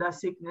them from that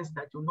sickness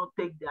that will not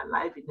take their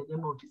life. In the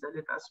name of Jesus,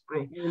 let us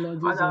pray.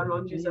 Father,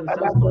 Lord Jesus,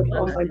 Father, Lord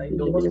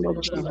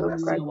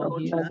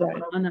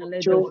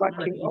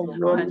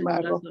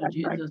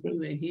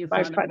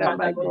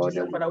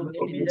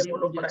visit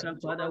them, Lord,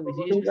 Father, with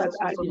your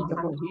intervention,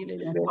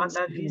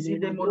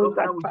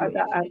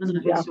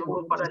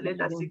 Lord, Father, let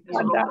that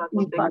sickness, Lord, Father,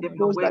 to take them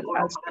away, Lord,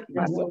 Father,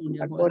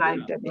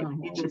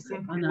 in the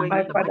same way,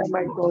 in the mighty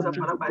name of Jesus,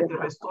 Father, by the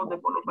restore them,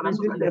 Lord, Father,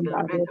 so that they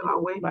can get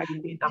away,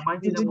 in the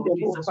mighty name of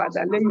Jesus,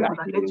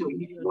 Father, let your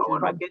healing power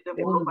locate them,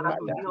 Lord, Father,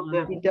 to heal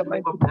them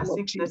from their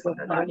sickness, in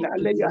the name of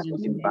Jesus.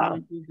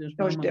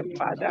 Touch them,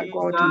 Father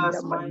God, in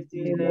the mighty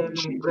name of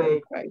Jesus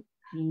Christ.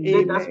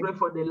 Let us pray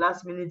for the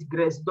last minute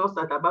grace, those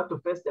that are about to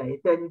face their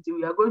eternity.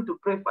 We are going to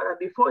pray, Father,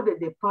 before they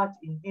depart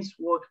in this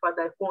world,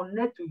 Father,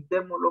 connect with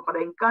them, Lord, Father,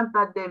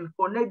 encounter them,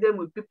 connect them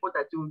with people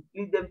that will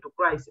lead them to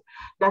Christ,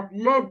 that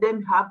let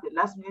them have the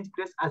last minute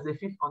grace as a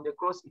thief on the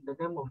cross, in the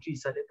name of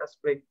Jesus. Let us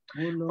pray.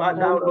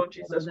 Father, Lord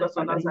Jesus Christ,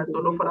 Father, we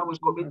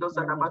commit those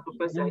that are about to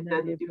face their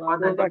eternity.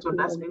 Father, let your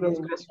last minute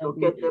grace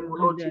locate them,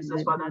 Lord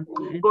Jesus, Father,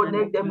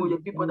 connect them with the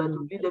people that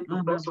will lead them to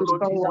Christ,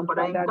 Lord Jesus,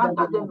 Father,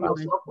 encounter them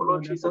yourself,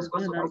 Lord Jesus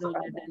Christ,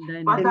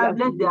 Father,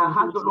 let their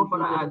heart, Lord,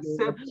 Father,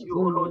 accept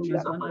you, Lord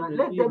Jesus, Father.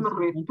 Let them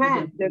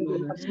repent,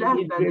 let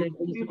them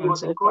be on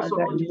the cross,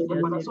 Lord Jesus,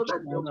 Father, so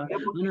that they will be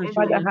able to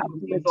enter into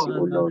the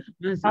kingdom.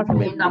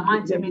 In the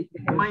mighty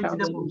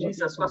name of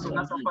Jesus Christ,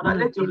 Father,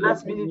 let your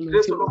last minute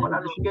grace, Lord,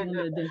 Father, locate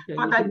them.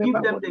 Father, give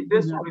them the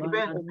grace to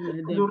repent,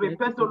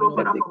 Lord,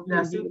 Father, from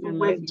their sinful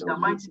ways. In the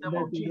mighty name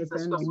of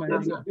Jesus Christ,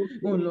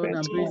 in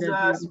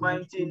Jesus'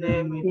 mighty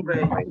name, we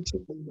pray.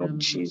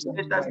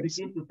 Let us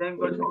begin to thank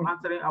God for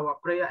answering our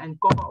prayer and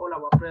cover all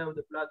our prayer with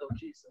the blood of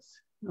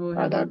Jesus.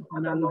 Father,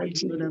 Lord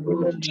Jesus,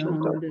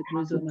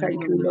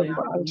 thank you, Lord,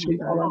 for answering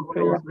our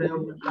prayer.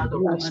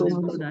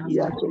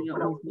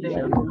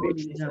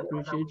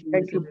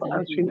 Thank you for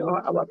answering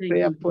all our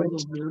prayer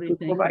points. We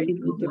cover it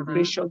with the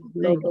precious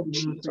blood of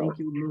Jesus.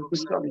 We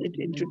soak it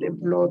into the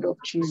blood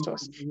of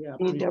Jesus.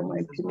 In the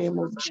mighty name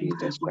of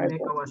Jesus Christ.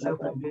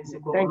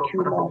 Thank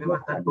you, Lord.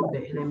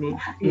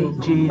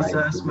 In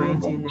Jesus'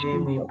 mighty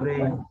name we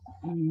pray.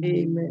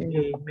 Amen.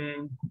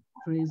 Amen.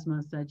 Praise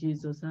Master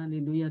Jesus.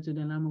 Hallelujah to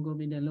the Lamb of God.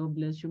 May the Lord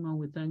bless you, man.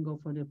 We thank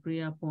God for the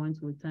prayer points.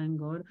 We thank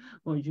God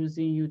for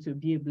using you to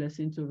be a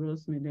blessing to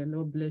us. May the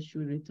Lord bless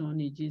you,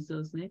 return in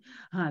Jesus' name.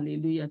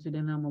 Hallelujah to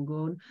the Lamb of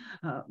God.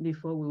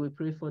 Before we will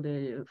pray for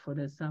the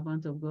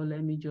servant of God,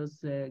 let me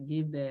just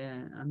give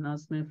the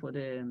announcement for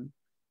the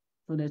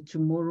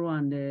tomorrow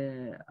and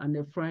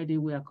the Friday.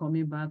 We are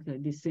coming back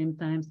at the same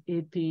time,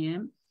 8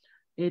 p.m.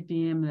 8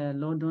 p.m.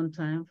 London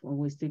time.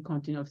 We still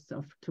continue of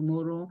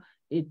tomorrow,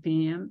 8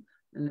 p.m.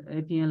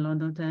 8 p.m.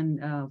 London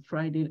time,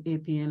 Friday,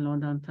 8 p.m.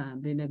 London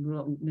time. May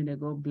the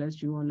God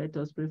bless you. And let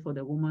us pray for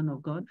the woman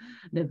of God,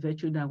 the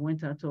virtue that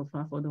went out of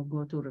her, for the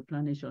God to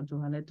replenish unto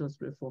her. Let us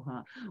pray for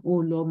her. Oh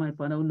Lord, my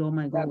Father, oh Lord,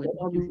 my God,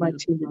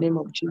 Almighty, in the name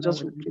of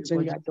Jesus, we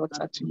present your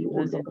daughter to you,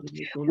 oh Lord.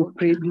 We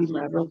pray thee,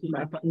 my Lord,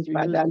 my King,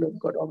 Father, Lord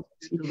God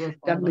Almighty,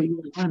 that may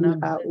you fill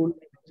her, oh Lord,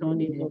 in the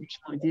name of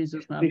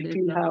Jesus.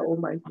 Refill her,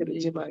 Almighty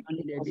Redeemer,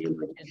 King of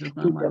Glory,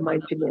 in the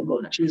mighty name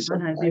of Jesus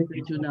Christ.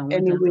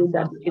 Any way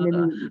that the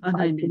enemy will be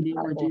fighting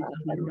her or her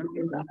family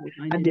member,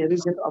 at the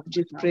reason of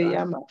this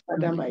prayer, my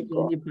Father, my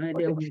God, in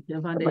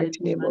the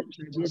mighty name of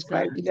Jesus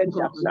Christ, let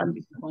their plan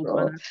be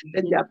destroyed,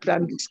 let their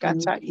plan be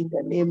scattered in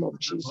the name of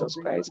Jesus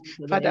Christ.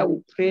 Father,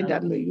 we pray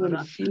that may you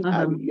refill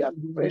her with your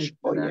fresh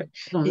oil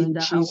in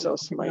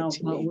Jesus'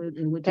 mighty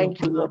name.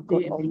 Thank you, Lord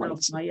God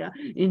Almighty.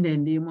 In the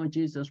name of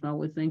Jesus,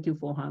 we thank you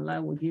for her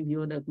life. We give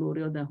you all the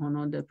glory, all the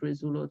honor, the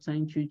praise, Lord.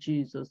 Thank you,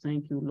 Jesus.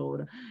 Thank you,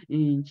 Lord.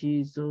 In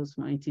Jesus'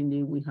 mighty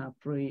name, we have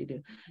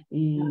prayed.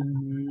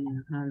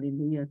 Amen.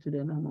 Hallelujah to the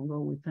Lamb of God.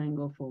 We thank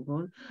God for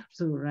God.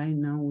 So right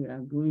now we are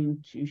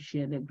going to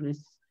share the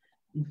grace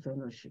in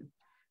fellowship.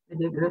 May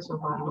the grace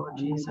of our Lord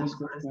Jesus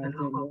Christ, the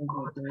love of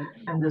God,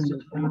 and the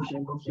sweet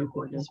fellowship of the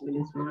Holy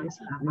Spirit rest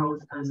and abide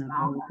with us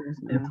now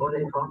and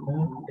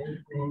forevermore.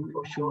 Amen.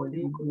 For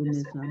surely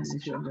goodness and mercy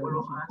shall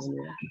follow us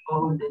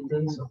all the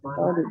days of our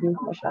All the life. days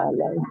of our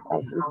life,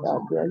 as we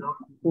shall dwell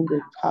in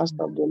the house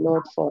of the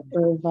Lord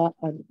forever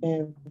and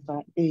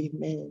ever.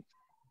 Amen.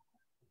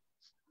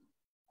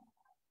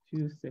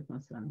 Few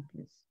seconds,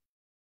 please.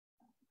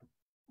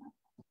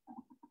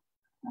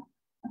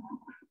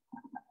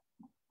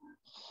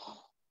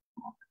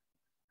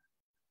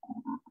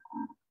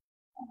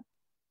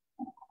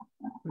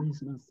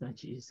 Praise Master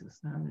Jesus.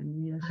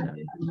 Hallelujah.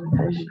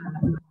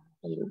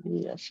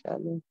 Hallelujah.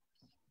 Shalom.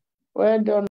 Well done.